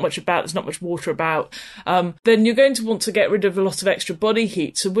 there's not much about, there's not much water about, then you're going to want to get rid of a lot of extra body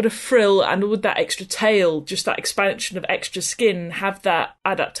heat. So would a frill and would that extra tail, just that expansion of extra skin, have that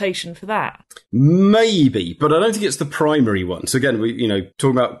adaptation for that? Maybe, but I don't think it's the primary one. So again, we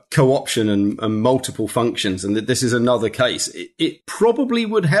talking about co-option and multiple functions, and that this is another case. It probably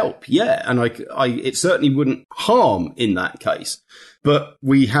would help, yeah, and it certainly wouldn't harm in that case. But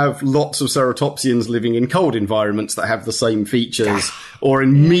we have lots of ceratopsians living in cold environments that have the same features, or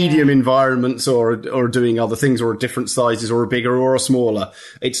in medium environments, or doing other things, or different sizes, or a bigger or a smaller.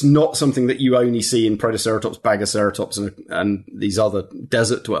 It's not something that you only see in Protoceratops, Bagaceratops, and these other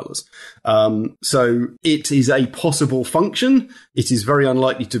desert dwellers. So it is a possible function. It is very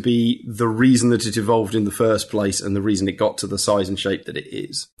unlikely to be the reason that it evolved in the first place and the reason it got to the size and shape that it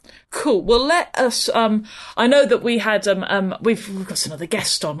is. Cool. Well, let us. I know that we had. We've got another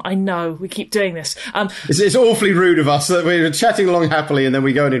guest on. I know we keep doing this. It's awfully rude of us that we're chatting along happily and then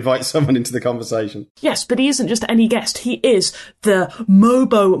we go and invite someone into the conversation. Yes, but he isn't just any guest. He is the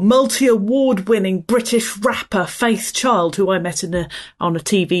Mobo multi-award-winning British rapper Faith Child, who I met on a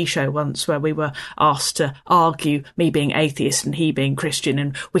TV show once where we were asked to argue, me being atheist and he being Christian,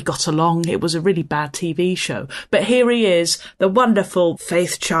 and we got along. It was a really bad TV show. But here he is, the wonderful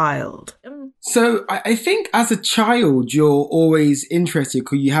Faith Child. So I think as a child, you're always interested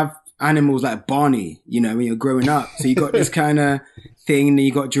because you have animals like Barney, you know, when you're growing up. So you got this kind of thing, and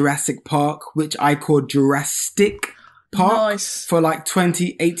you got Jurassic Park, which I call Jurassic Park for like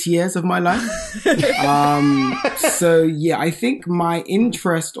 28 years of my life. So yeah, I think my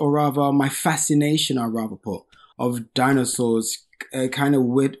interest, or rather my fascination, of dinosaurs kind of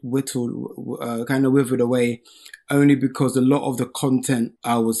withered away, only because a lot of the content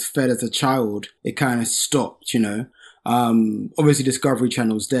I was fed as a child, it kind of stopped, you know. Obviously Discovery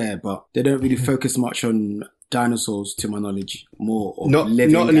Channel's there, but they don't really focus much on dinosaurs, to my knowledge, more. Not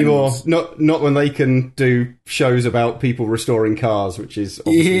anymore. Not when they can do shows about people restoring cars, which is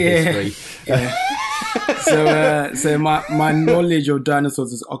obviously history. Yeah. So my knowledge of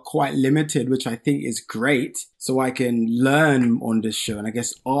dinosaurs are quite limited, which I think is great. So I can learn on this show, and I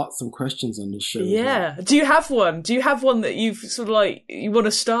guess ask some questions on this show. Yeah. Do you have one? Do you have one that you've sort of like you want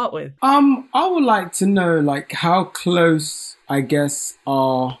to start with? I would like to know like how close, I guess,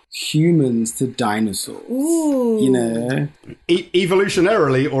 are humans to dinosaurs? Ooh. You know,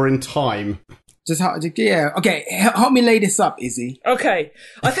 evolutionarily or in time? Just how? Yeah. Okay. Help me lay this up, Izzy. Okay.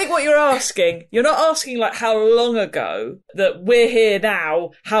 I think what you're asking, you're not asking like how long ago that we're here now,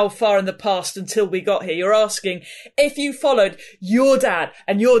 how far in the past until we got here. You're asking if you followed your dad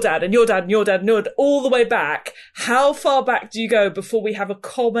and your dad and your dad and your dad and your dad all the way back, how far back do you go before we have a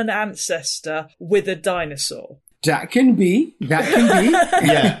common ancestor with a dinosaur? That can be.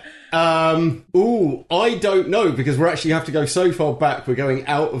 Yeah. I don't know, because we actually have to go so far back. We're going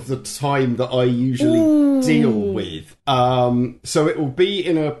out of the time that I usually deal with. So it will be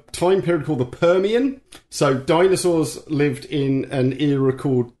in a time period called the Permian. So dinosaurs lived in an era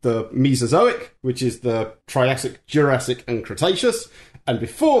called the Mesozoic, which is the Triassic, Jurassic, and Cretaceous. And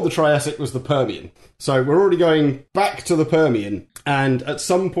before the Triassic was the Permian. So we're already going back to the Permian. And at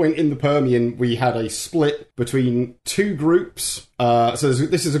some point in the Permian, we had a split between two groups. So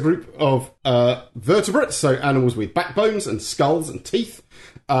this is a group of vertebrates, so animals with backbones and skulls and teeth.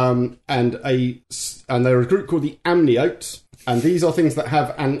 And they're a group called the amniotes. And these are things that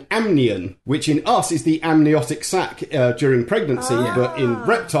have an amnion, which in us is the amniotic sac during pregnancy. But in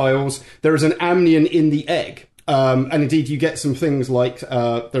reptiles, there is an amnion in the egg. And indeed, you get some things like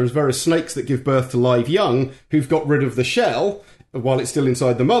there's various snakes that give birth to live young who've got rid of the shell while it's still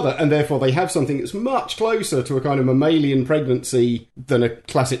inside the mother, and therefore they have something that's much closer to a kind of mammalian pregnancy than a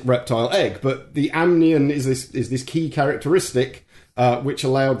classic reptile egg. But the amnion is this key characteristic which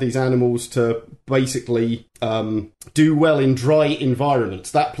allowed these animals to basically do well in dry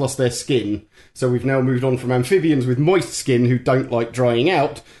environments. That plus their skin. So we've now moved on from amphibians with moist skin who don't like drying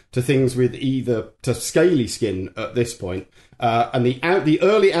out to things with to scaly skin at this point. And the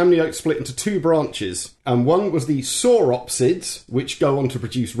early amniotes split into two branches. And one was the sauropsids, which go on to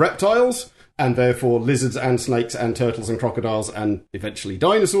produce reptiles, and therefore lizards and snakes and turtles and crocodiles and eventually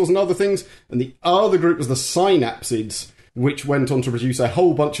dinosaurs and other things. And the other group was the synapsids, which went on to produce a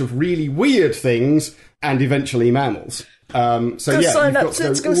whole bunch of really weird things and eventually mammals.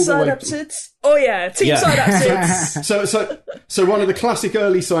 Synapsids. Oh yeah, synapsids. So one of the classic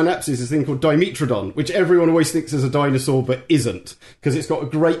early synapsids is a thing called Dimetrodon, which everyone always thinks is a dinosaur but isn't, because it's got a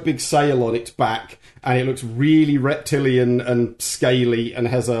great big sail on its back and it looks really reptilian and scaly and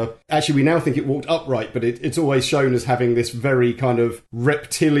has actually we now think it walked upright, but it's always shown as having this very kind of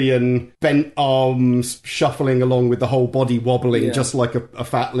reptilian bent arms shuffling along with the whole body wobbling just like a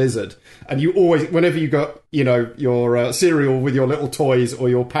fat lizard. And you always, whenever you got, you know, your cereal with your little toys or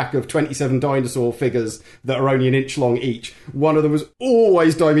your pack of 27 dinosaur figures that are only an inch long each, one of them was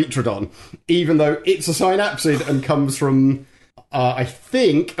always Dimetrodon, even though it's a synapsid and comes from, I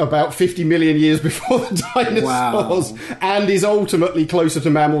think, about 50 million years before the dinosaurs, and is ultimately closer to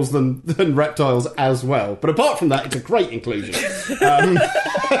mammals than reptiles as well. But apart from that, it's a great inclusion.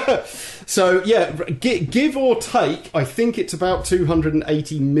 So, yeah, give or take, I think it's about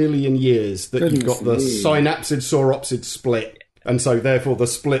 280 million years that you've got the synapsid-sauropsid split. And so, therefore,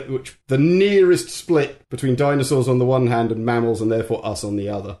 the nearest split between dinosaurs on the one hand and mammals, and therefore us on the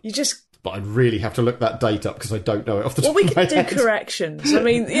other. But I'd really have to look that date up because I don't know it off the top of my head. Well, we can do corrections. I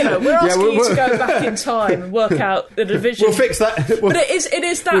mean, you know, we're asking you to go back in time and work out the division. We'll fix that. But that's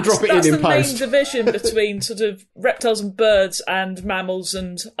the main division between sort of reptiles and birds and mammals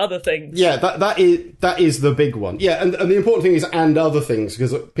and other things. Yeah, that is the big one. Yeah, and the important thing is and other things,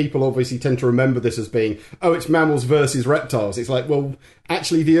 because people obviously tend to remember this as being, it's mammals versus reptiles. It's like, well,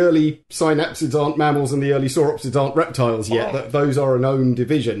 actually the early synapsids aren't mammals and the early sauropsids aren't reptiles yet. Those are an own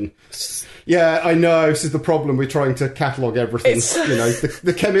division. Yeah, I know. This is the problem with trying to catalogue everything. You know,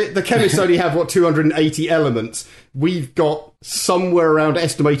 the chemists only have, 280 elements. We've got somewhere around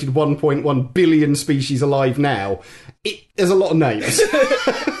estimated 1.1 billion species alive now. There's a lot of names.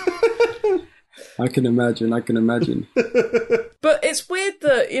 I can imagine. But it's weird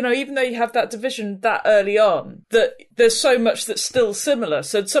that, even though you have that division that early on, that there's so much that's still similar.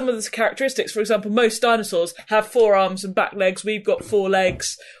 So some of the characteristics, for example, most dinosaurs have 4 arms and back legs. We've got 4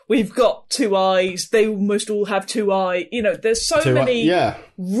 legs. We've got 2 eyes. They almost all have 2 eyes. There's so many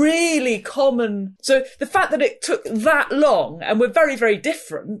really common. So the fact that it took that long, and we're very, very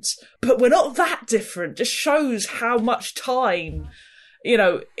different, but we're not that different, just shows how much time...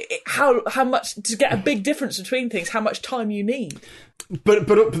 how much to get a big difference between things, how much time you need. But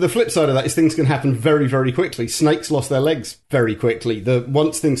the flip side of that is things can happen very, very quickly. Snakes lost their legs very quickly.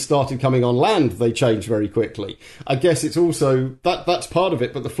 Once things started coming on land, they changed very quickly. I guess it's also that's part of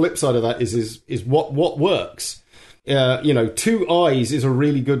it. But the flip side of that is what works. 2 eyes is a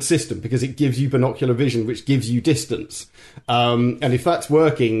really good system because it gives you binocular vision, which gives you distance. And if that's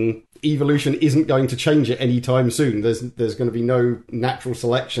working, evolution isn't going to change it anytime soon. There's going to be no natural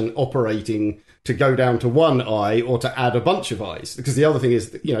selection operating to go down to 1 eye or to add a bunch of eyes. Because the other thing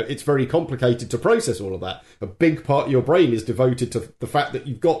is, it's very complicated to process all of that. A big part of your brain is devoted to the fact that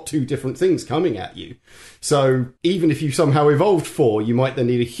you've got 2 different things coming at you. So even if you somehow evolved 4, you might then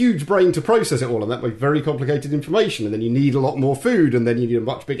need a huge brain to process it all, and that would be very complicated information. And then you need a lot more food, and then you need a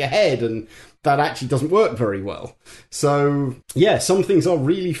much bigger head, and that actually doesn't work very well. So, yeah, some things are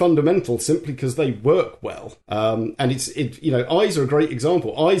really fundamental simply because they work well. And eyes are a great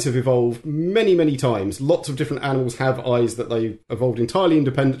example. Eyes have evolved many, many times. Lots of different animals have eyes that they evolved entirely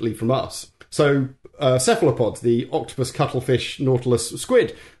independently from us. So, cephalopods, the octopus, cuttlefish, nautilus,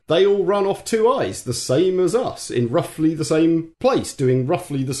 squid, they all run off 2 eyes, the same as us, in roughly the same place, doing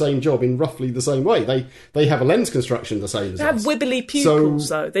roughly the same job in roughly the same way. They have a lens construction the same as us. They have wibbly pupils,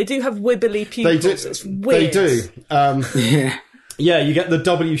 though. They do have wibbly pupils. It's weird. They do. Yeah, you get the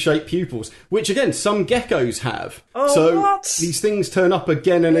W-shaped pupils, which, again, some geckos have. Oh, so what? These things turn up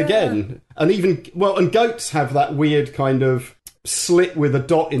again and again. And and goats have that weird kind of slit with a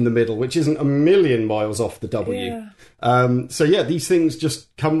dot in the middle, which isn't a million miles off the W. Yeah. These things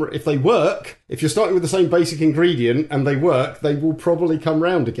just come, if they work, if you're starting with the same basic ingredient and they work, they will probably come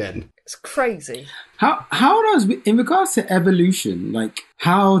round again. It's crazy. How does, in regards to evolution,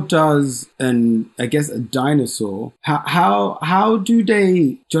 how does a dinosaur, how do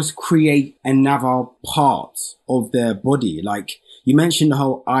they just create another part of their body? You mentioned the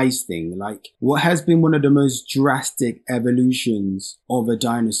whole eyes thing. What has been one of the most drastic evolutions of a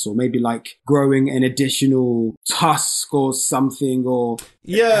dinosaur? Maybe growing an additional tusk or something, or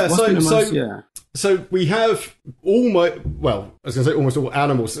So we have almost all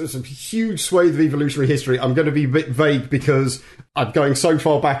animals. It's a huge swathe of evolutionary history. I'm going to be a bit vague because I'm going so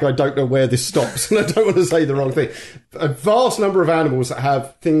far back I don't know where this stops, and I don't want to say the wrong thing. A vast number of animals that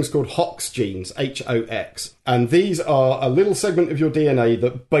have things called HOX genes, H-O-X, and these are a little segment of your DNA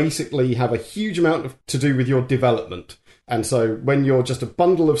that basically have a huge amount to do with your development. And so when you're just a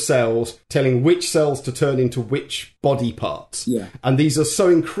bundle of cells telling which cells to turn into which body parts. Yeah. And these are so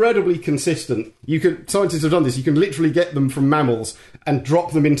incredibly consistent. Scientists have done this. You can literally get them from mammals and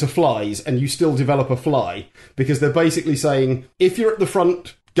drop them into flies and you still develop a fly, because they're basically saying, if you're at the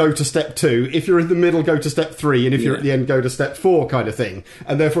front, go to step 2. If you're in the middle, go to step 3. And if you're at the end, go to step 4 kind of thing.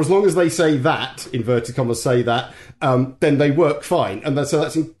 And therefore, as long as they say that, inverted commas say that, then they work fine. And so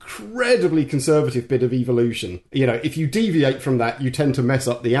that's an incredibly conservative bit of evolution. If you deviate from that, you tend to mess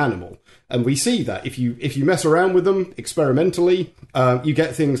up the animal. And we see that. If you mess around with them experimentally, you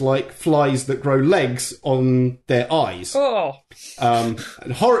get things like flies that grow legs on their eyes. Oh.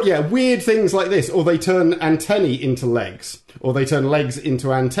 Weird things like this. Or they turn antennae into legs. Or they turn legs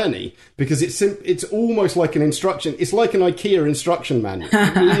into antennae, because it's almost like an instruction. It's like an IKEA instruction manual.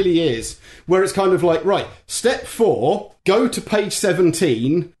 It really is. Where it's kind of like, right, step 4, go to page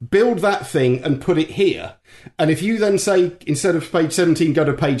 17, build that thing and put it here. And if you then say, instead of page 17, go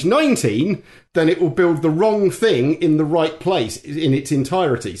to page 19, then it will build the wrong thing in the right place in its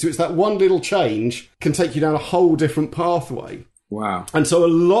entirety. So it's that one little change can take you down a whole different pathway. Wow. And so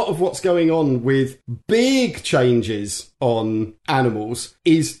a lot of what's going on with big changes on animals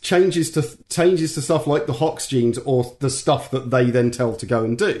is changes to stuff like the HOX genes, or the stuff that they then tell to go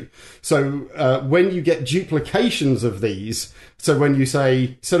and do. So when you get duplications of these, so when you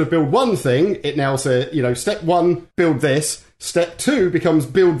say, instead of build one thing, it now says, step 1, build this. Step 2 becomes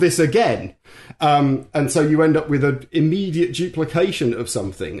build this again. And so you end up with an immediate duplication of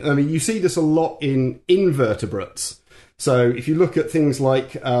something. I mean, you see this a lot in invertebrates. So if you look at things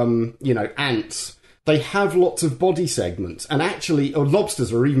like, ants, they have lots of body segments, and actually, or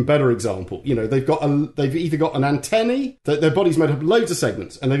lobsters are an even better example. They've either got an antennae, their body's made up of loads of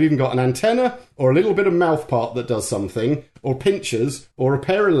segments, and they've even got an antenna, or a little bit of mouth part that does something, or pinchers, or a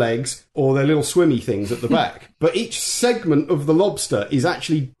pair of legs, or their little swimmy things at the back. But each segment of the lobster is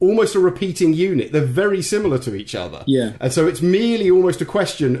actually almost a repeating unit. They're very similar to each other. Yeah. And so it's merely almost a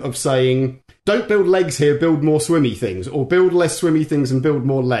question of saying, don't build legs here, build more swimmy things, or build less swimmy things and build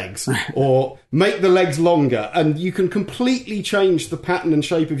more legs, or make the legs longer. And you can completely change the pattern and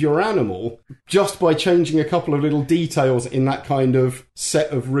shape of your animal just by changing a couple of little details in that kind of set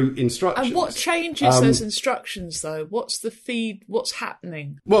of root instructions. And what changes those instructions, though? What's the feed? What's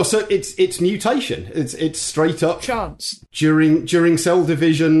happening? Well, so it's mutation. It's straight up chance. During cell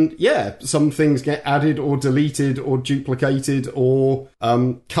division, yeah, some things get added or deleted or duplicated or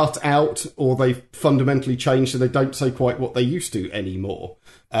cut out, or they fundamentally change so they don't say quite what they used to anymore.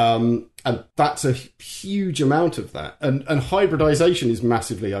 And that's a huge amount of that. And hybridization is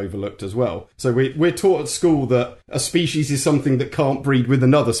massively overlooked as well. So we're taught at school that a species is something that can't breed with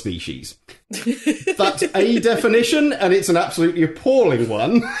another species. That's a definition, and it's an absolutely appalling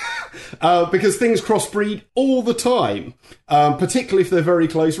one. Because things crossbreed all the time, particularly if they're very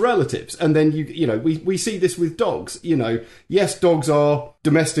close relatives. And then we see this with dogs. Yes, dogs are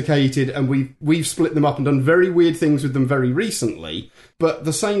domesticated, and we've split them up and done very weird things with them very recently. But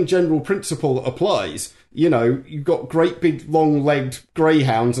the same general principle applies. You've got great big long-legged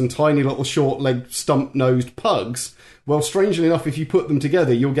greyhounds and tiny little short-legged stump-nosed pugs. Well, strangely enough, if you put them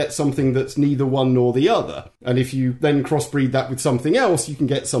together, you'll get something that's neither one nor the other. And if you then crossbreed that with something else, you can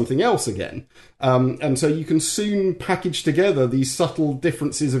get something else again. And so you can soon package together these subtle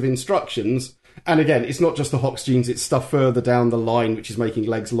differences of instructions. And again, it's not just the Hox genes, it's stuff further down the line, which is making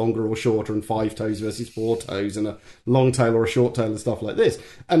legs longer or shorter, and 5 toes versus 4 toes, and a long tail or a short tail and stuff like this.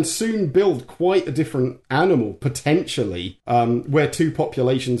 And soon build quite a different animal, potentially, where two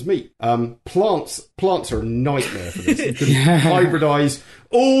populations meet. Plants are a nightmare for this. You can hybridize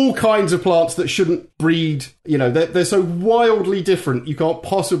all kinds of plants that shouldn't breed. They're so wildly different, you can't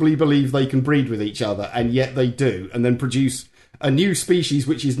possibly believe they can breed with each other, and yet they do, and then produce a new species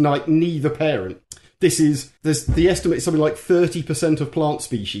which is like neither parent. There's the estimate is something like 30% of plant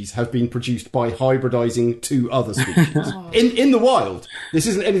species have been produced by hybridizing two other species in the wild. This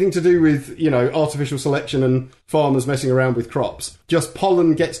isn't anything to do with, artificial selection and farmers messing around with crops. Just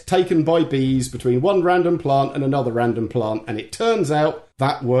pollen gets taken by bees between one random plant and another random plant, and it turns out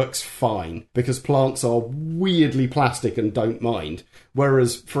that works fine because plants are weirdly plastic and don't mind.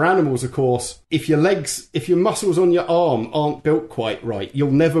 Whereas for animals, of course, if your muscles on your arm aren't built quite right, you'll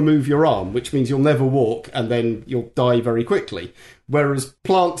never move your arm, which means you'll never walk, and then you'll die very quickly. Whereas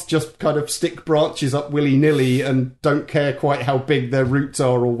plants just kind of stick branches up willy-nilly and don't care quite how big their roots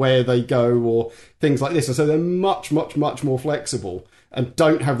are or where they go or things like this. And so they're much, much, much more flexible and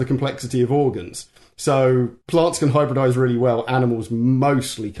don't have the complexity of organs. So plants can hybridize really well, animals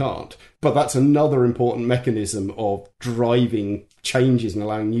mostly can't. But that's another important mechanism of driving changes and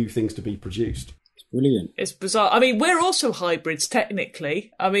allowing new things to be produced. Brilliant. It's bizarre. I mean, we're also hybrids,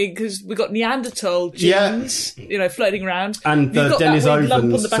 technically. I mean, because we've got Neanderthal genes, floating around. And you've got Denisovans, that weird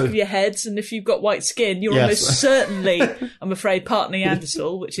lump on the back of your heads, and if you've got white skin, you're almost certainly, I'm afraid, part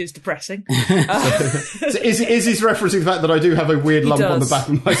Neanderthal, which is depressing. So is he's referencing the fact that I do have a weird lump on the back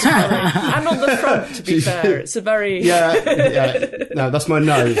of my skin? And on the front, to be fair. It's a very... Yeah. No, that's my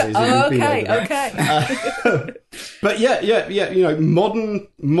nose. Okay. But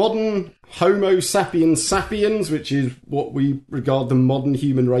modern Homo sapiens sapiens, which is what we regard the modern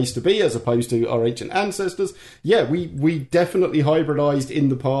human race to be, as opposed to our ancient ancestors. Yeah, we definitely hybridized in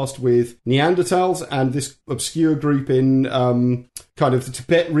the past with Neanderthals and this obscure group in kind of the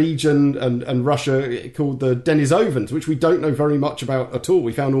Tibet region and Russia called the Denisovans, which we don't know very much about at all.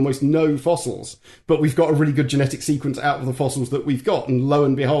 We found almost no fossils, but we've got a really good genetic sequence out of the fossils that we've got, and lo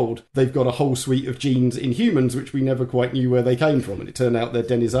and behold, they've got a whole suite of genes in humans which we never quite knew where they came from, and it turned out they're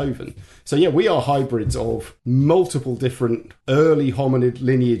Denisovan. So yeah, we are hybrids of multiple different early hominid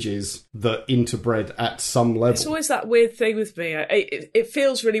lineages that interbred at some level. It's always that weird thing with me. It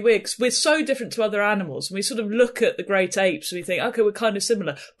feels really weird because we're so different to other animals, and we sort of look at the great apes and we think, okay, we're kind of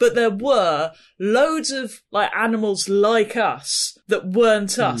similar. But there were loads of animals like us that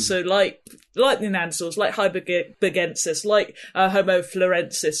weren't us. So like Neanderthals, like Heidelbergensis, like Homo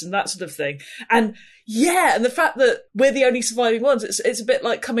florensis and that sort of thing. And yeah, and the fact that we're the only surviving ones, it's a bit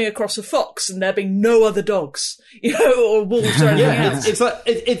like coming across a fox and there being no other dogs, or wolves or anything else. It's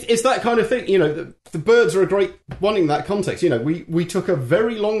that kind of thing. The birds are a great one in that context. We took a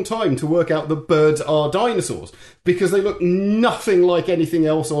very long time to work out that birds are dinosaurs because they look nothing like anything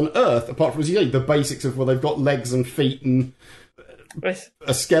else on Earth, apart from, the basics of, they've got legs and feet and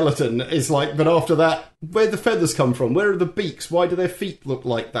a skeleton. Is like, but after that, where the feathers come from? Where are the beaks? Why do their feet look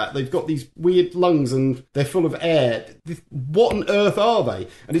like that? They've got these weird lungs and they're full of air. What on earth are they?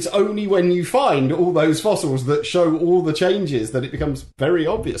 And it's only when you find all those fossils that show all the changes that it becomes very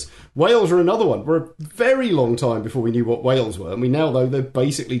obvious. Whales are another one. We're a very long time before we knew what whales were, and we now know they're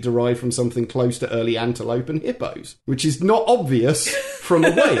basically derived from something close to early antelope and hippos, which is not obvious from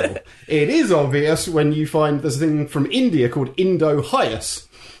a whale. It is obvious when you find there's a thing from India called Indo-Hyas,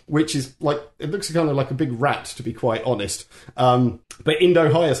 which is like, it looks kind of like a big rat, to be quite honest. But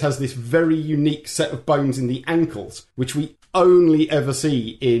Indo-Hyas has this very unique set of bones in the ankles, which we only ever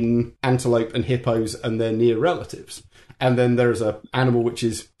see in antelope and hippos and their near relatives. And then there's an animal which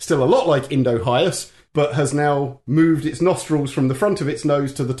is still a lot like Indo-Hyas, but has now moved its nostrils from the front of its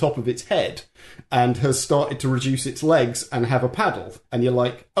nose to the top of its head and has started to reduce its legs and have a paddle. And you're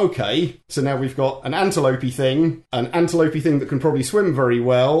like, okay, so now we've got an antelope thing that can probably swim very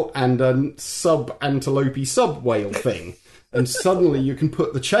well, and a sub-antelope sub-whale thing. And suddenly you can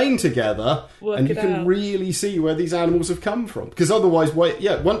put the chain together and you can really see where these animals have come from. Because otherwise,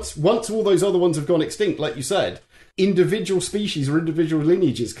 once all those other ones have gone extinct, like you said, individual species or individual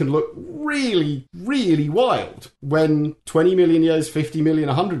lineages can look really, really wild. When 20 million years, 50 million,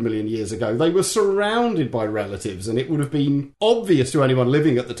 100 million years ago, they were surrounded by relatives, and it would have been obvious to anyone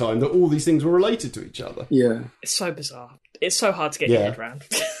living at the time that all these things were related to each other. Yeah. It's so bizarre. It's so hard to get your head around.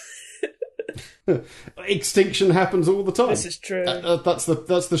 Extinction happens all the time. This is true. That's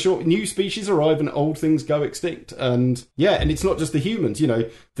the short. New species arrive and old things go extinct. And and it's not just the humans.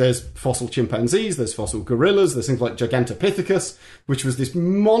 There's fossil chimpanzees, there's fossil gorillas, there's things like Gigantopithecus, which was this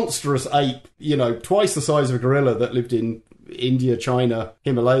monstrous ape, twice the size of a gorilla that lived in India, China,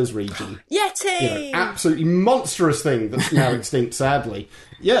 Himalayas region. Yeti! Absolutely monstrous thing that's now extinct, sadly.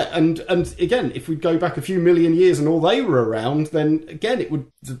 Yeah, and again, if we go back a few million years and all they were around, then again, it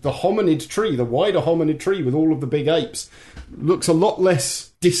would, the hominid tree, the wider hominid tree with all of the big apes, looks a lot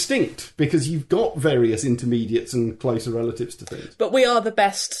less distinct because you've got various intermediates and closer relatives to things. But we are the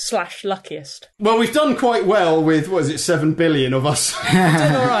best / luckiest. Well, we've done quite well with, 7 billion of us.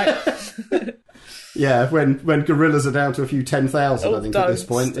 Doing all right. Yeah, when gorillas are down to a few 10,000, I think at this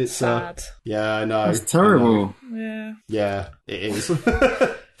point. It's sad. Yeah, I know. That's terrible. Yeah. Yeah, it is.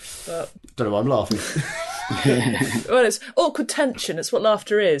 But don't know why I'm laughing. Well, it's awkward tension. It's what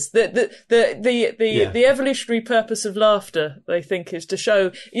laughter is. The evolutionary purpose of laughter, they think, is to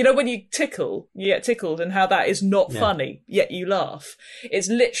show, when you get tickled, and how that is not funny, yet you laugh. It's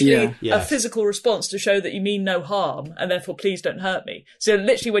literally a physical response to show that you mean no harm, and therefore please don't hurt me. So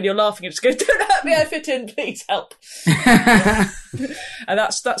literally when you're laughing, you just go, don't hurt me, I fit in, please help. And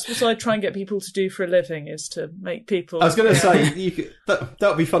that's what I try and get people to do for a living, is to make people... I was going to say, that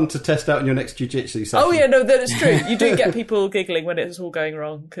would be fun to test out in your next jiu-jitsu session. Oh yeah, no, that is true. You do get people giggling when it's all going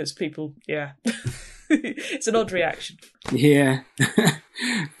wrong, because people, it's an odd reaction. Yeah.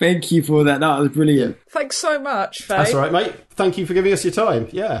 Thank you for that. That was brilliant. Thanks so much, Faye. That's all right, mate. Thank you for giving us your time.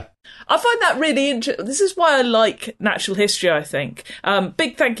 Yeah. I find that really interesting. This is why I like natural history, I think.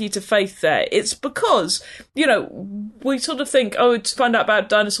 Big thank you to Faith there. It's because, we sort of think, to find out about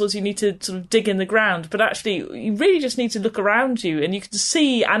dinosaurs, you need to sort of dig in the ground. But actually, you really just need to look around you, and you can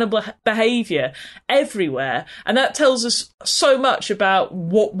see animal behaviour everywhere. And that tells us so much about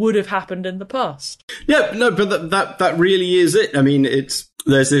what would have happened in the past. Yeah, no, but that really is it. I mean,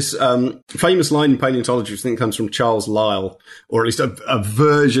 there's this famous line in paleontology, which I think comes from Charles Lyell, or at least a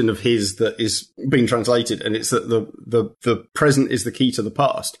version of his that is being translated, and it's that the present is the key to the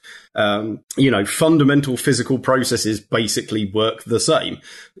past. Fundamental physical processes basically work the same.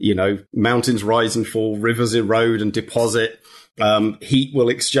 Mountains rise and fall, rivers erode and deposit. Heat will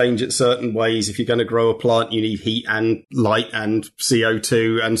exchange it certain ways. If you're going to grow a plant, you need heat and light and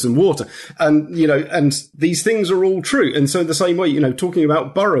CO2 and some water. And, and these things are all true. And so in the same way, talking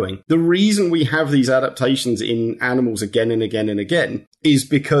about burrowing, the reason we have these adaptations in animals again and again and again is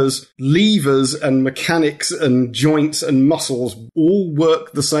because levers and mechanics and joints and muscles all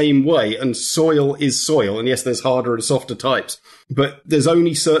work the same way, and soil is soil. And yes, there's harder and softer types, but there's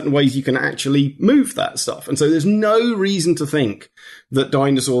only certain ways you can actually move that stuff. And so there's no reason to think that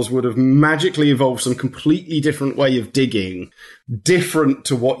dinosaurs would have magically evolved some completely different way of digging, different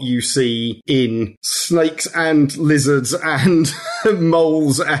to what you see in snakes and lizards and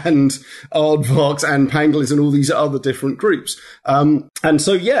moles and aardvarks and pangolins and all these other different groups. And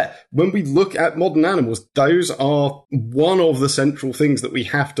so, yeah, when we look at modern animals, those are one of the central things that we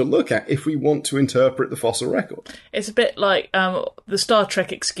have to look at if we want to interpret the fossil record. It's a bit like the Star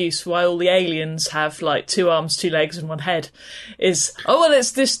Trek excuse for why all the aliens have like 2 arms, 2 legs and 1 head is,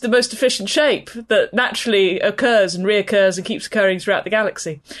 it's the most efficient shape that naturally occurs and reoccurs and keeps occurring throughout the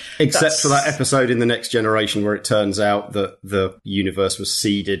galaxy. Except for that episode in The Next Generation where it turns out that the universe was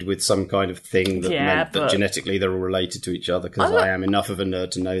seeded with some kind of thing that meant that genetically they're all related to each other, because I am enough of a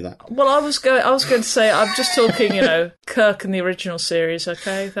nerd to know that. Well, I was going to say, I'm just talking, Kirk and the original series,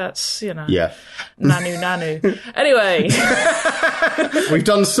 okay? That's, Yeah. Nanu. Anyway. We've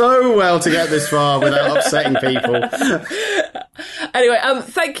done so well to get this far without upsetting people. Anyway,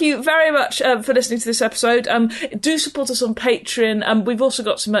 thank you very much for listening to this episode. Do support us on Patreon. We've also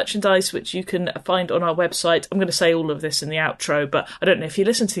got some merchandise which you can find on our website. I'm going to say all of this in the outro, but I don't know if you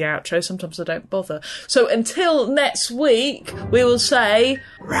listen to the outro. Sometimes I don't bother. So until next week, we will say...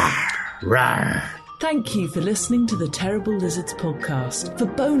 Rawr, rawr. Thank you for listening to the Terrible Lizards podcast. For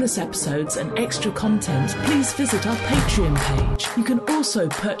bonus episodes and extra content, please visit our Patreon page. You can also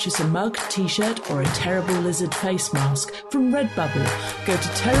purchase a mug, t-shirt or a Terrible Lizard face mask from Redbubble. Go to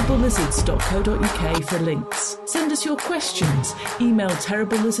terriblelizards.co.uk for links. Send us your questions. Email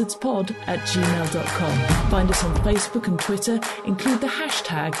terriblelizardspod@gmail.com. Find us on Facebook and Twitter. Include the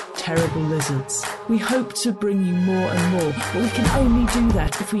hashtag #TerribleLizards. We hope to bring you more and more, but we can only do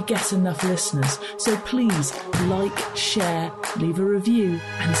that if we get enough listeners. So please like, share, leave a review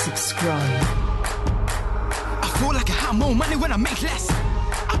and subscribe. I feel like I have more money when I make less.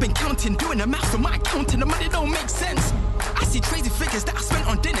 I've been counting, doing the maths on my account and the money don't make sense. I see crazy figures that I spent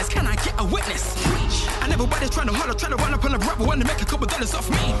on dinners, can I get a witness? And everybody's trying to holler, trying to run up on a rubber, want to make a couple dollars off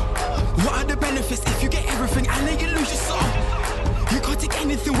me. What are the benefits if you get everything and then you lose your soul? You can't take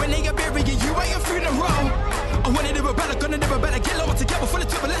anything when they are burying you at your funeral. I wanted to rebel, gonna never better get lower together full of